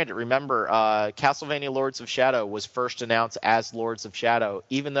and rebrand it. Remember, Castlevania Lords of Shadow was first announced as Lords of Shadow,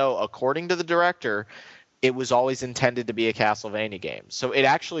 even though, according to the director, it was always intended to be a Castlevania game. So it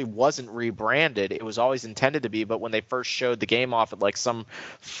actually wasn't rebranded. It was always intended to be, but when they first showed the game off at like some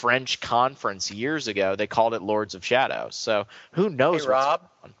French conference years ago, they called it Lords of Shadow. So who knows? Hey, Rob?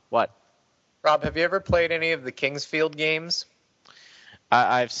 What? Rob, have you ever played any of the Kingsfield games?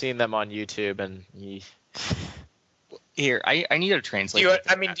 I've seen them on YouTube, and Here, I need to translate.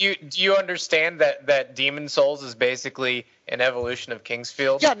 Do you understand that Demon's Souls is basically an evolution of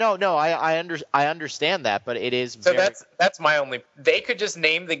Kingsfield? Yeah, no, I understand that, but it is. So that's my only. They could just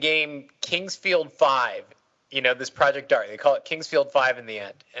name the game Kingsfield 5. This Project Dark. They call it Kingsfield 5 in the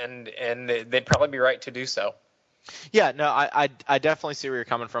end, and they'd probably be right to do so. Yeah, no, I definitely see where you're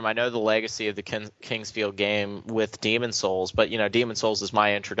coming from. I know the legacy of the Kingsfield game with Demon's Souls, but Demon's Souls is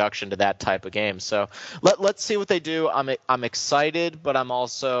my introduction to that type of game. So let's see what they do. I'm excited, but I'm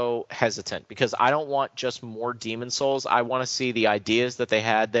also hesitant because I don't want just more Demon's Souls. I want to see the ideas that they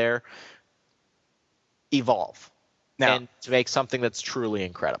had there evolve and to make something that's truly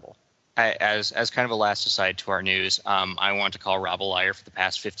incredible. As kind of a last aside to our news, I want to call Rob a liar for the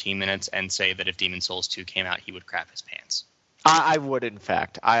past 15 minutes and say that if Demon's Souls 2 came out, he would crap his pants. I would, in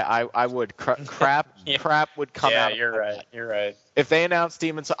fact. I would. Crap would come out. Yeah, you're right. If they announced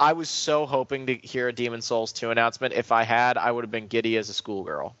Demon's Souls, I was so hoping to hear a Demon's Souls 2 announcement. If I had, I would have been giddy as a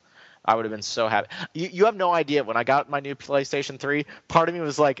schoolgirl. I would have been so happy. You have no idea. When I got my new PlayStation 3, part of me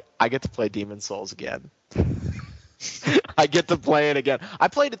was like, I get to play Demon's Souls again. I get to play it again. I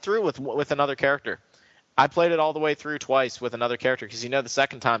played it through with another character. I played it all the way through twice with another character because the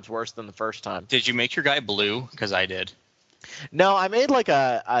second time's worse than the first time. Did you make your guy blue? Because I did. No, I made like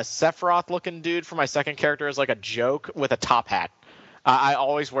a Sephiroth-looking dude for my second character as like a joke with a top hat. I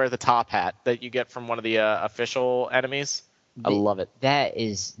always wear the top hat that you get from one of the official enemies. I love it. That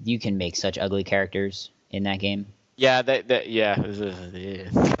is, you can make such ugly characters in that game. Yeah, there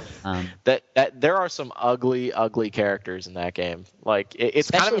are some ugly characters in that game. Like it's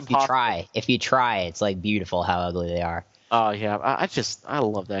especially kind of impossible. If you try, it's like beautiful how ugly they are. Oh yeah, I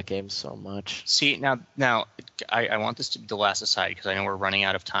love that game so much. See now I want this to be the last aside because I know we're running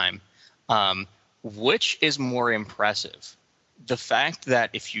out of time. Which is more impressive? The fact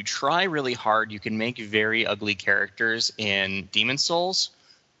that if you try really hard, you can make very ugly characters in Demon's Souls,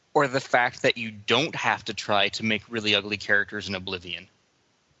 or the fact that you don't have to try to make really ugly characters in Oblivion?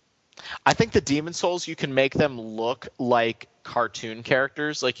 I think the Demon's Souls, you can make them look like cartoon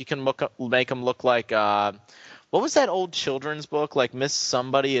characters. Like you can make them look like what was that old children's book? Like Miss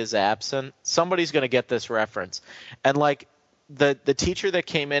Somebody is Absent. Somebody's gonna get this reference. And like the teacher that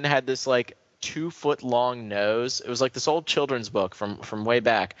came in had this like 2-foot long nose. It was like this old children's book from way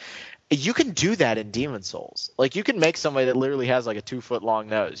back. You can do that in Demon's Souls. Like you can make somebody that literally has like a 2-foot long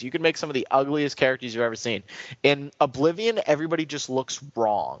nose. You can make some of the ugliest characters you've ever seen. In Oblivion, everybody just looks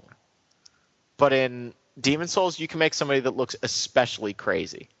wrong. But in Demon's Souls, you can make somebody that looks especially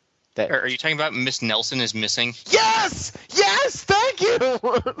crazy. Are you talking about Miss Nelson is Missing? Yes! Yes! Thank you!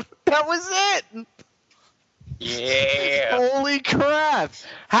 That was it! Yeah. Holy crap!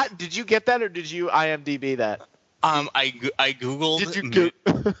 How, did you get that or did you IMDb that? I googled. Did you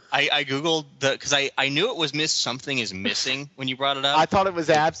go? I googled because I knew it was something is missing when you brought it up. I thought it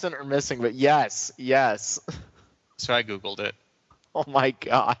was absent or missing, but yes. So I googled it. Oh my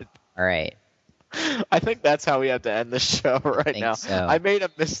god. All right. I think that's how we have to end the show right now. So. I made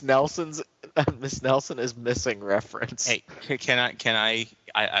a Miss Nelson is missing reference. Hey,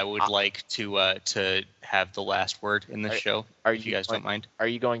 I would like to have the last word in this show. If you guys don't mind. Are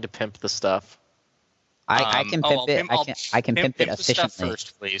you going to pimp the stuff? I can pimp it. I can pimp it the stuff efficiently.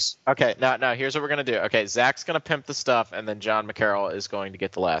 first, please. Okay, now here's what we're gonna do. Okay, Zach's gonna pimp the stuff, and then John McCarroll is going to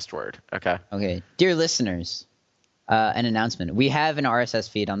get the last word. Okay. Okay, dear listeners, an announcement. We have an RSS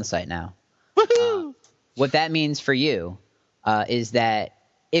feed on the site now. Woohoo! What that means for you is that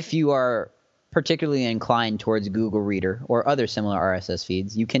if you are particularly inclined towards Google Reader or other similar RSS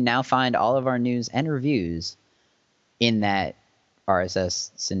feeds, you can now find all of our news and reviews in that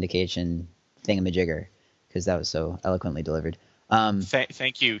RSS syndication thingamajigger, because that was so eloquently delivered.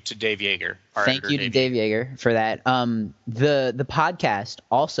 Thank you to Dave Yeager. Thank you to Dave Yeager for that. The podcast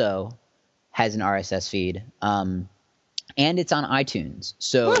also has an RSS feed, and it's on iTunes.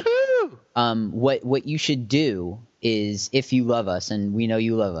 So what you should do is, if you love us, and we know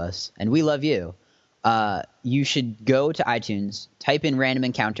you love us, and we love you, you should go to iTunes, type in Random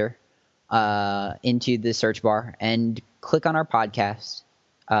Encounter into the search bar, and click on our podcast,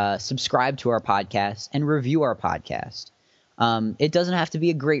 subscribe to our podcast, and review our podcast. It doesn't have to be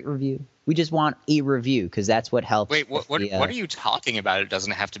a great review. We just want a review, because that's what helps. Wait, what are you talking about? It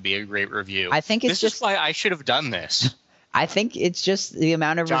doesn't have to be a great review. I think it's this is why I should have done this. I think it's just the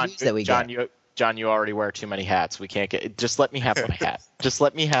amount of reviews that we get. John, you already wear too many hats. We can't get. Just let me have my hat. Just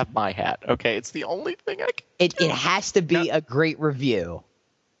let me have my hat. Okay, it's the only thing I can. It has to be a great review.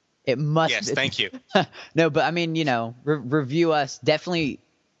 It must. Yes, thank you. No, but I mean, review us. Definitely,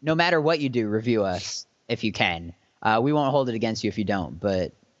 no matter what you do, review us if you can. We won't hold it against you if you don't,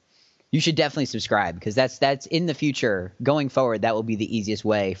 but you should definitely subscribe, because that's in the future. Going forward, that will be the easiest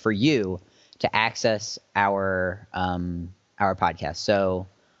way for you to access our podcast. So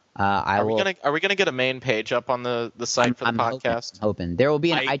are we gonna get a main page up on the site for the podcast? Hoping. There will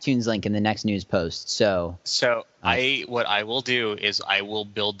be an iTunes link in the next news post. So what I will do is I will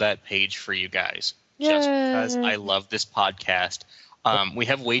build that page for you guys. Yay. Just because I love this podcast. We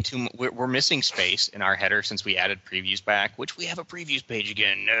have we're missing space in our header since we added previews back, which we have a previews page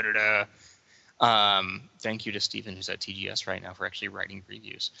again. Thank you to Stephen, who's at TGS right now, for actually writing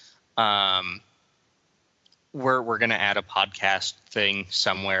previews. We're going to add a podcast thing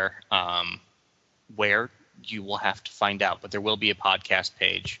somewhere where you will have to find out, but there will be a podcast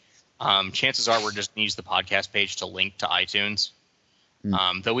page. Chances are we're just going to use the podcast page to link to iTunes.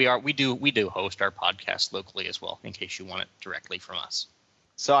 Though we do host our podcast locally as well, in case you want it directly from us.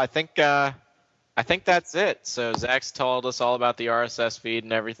 So I think that's it. So Zach's told us all about the RSS feed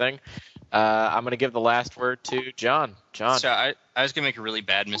and everything. I'm going to give the last word to John. John. So I was going to make a really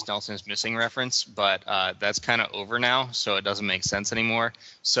bad Miss Nelson's Missing reference, but that's kind of over now, so it doesn't make sense anymore.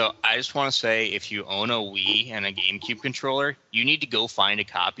 So I just want to say, if you own a Wii and a GameCube controller, you need to go find a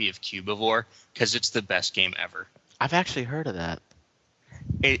copy of Cubivore, because it's the best game ever. I've actually heard of that.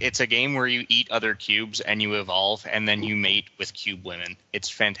 It's a game where you eat other cubes and you evolve, and then you mate with cube women. It's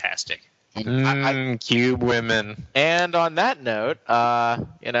fantastic. Cube women. And on that note,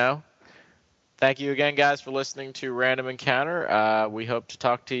 thank you again, guys, for listening to Random Encounter. We hope to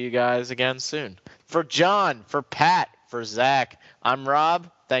talk to you guys again soon. For John, for Pat, for Zach, I'm Rob.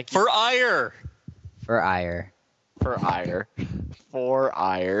 Thank you. For Ire. For Ire. For Ire. For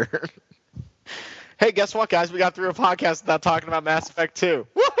Ire. Hey, guess what, guys? We got through a podcast without talking about Mass Effect 2.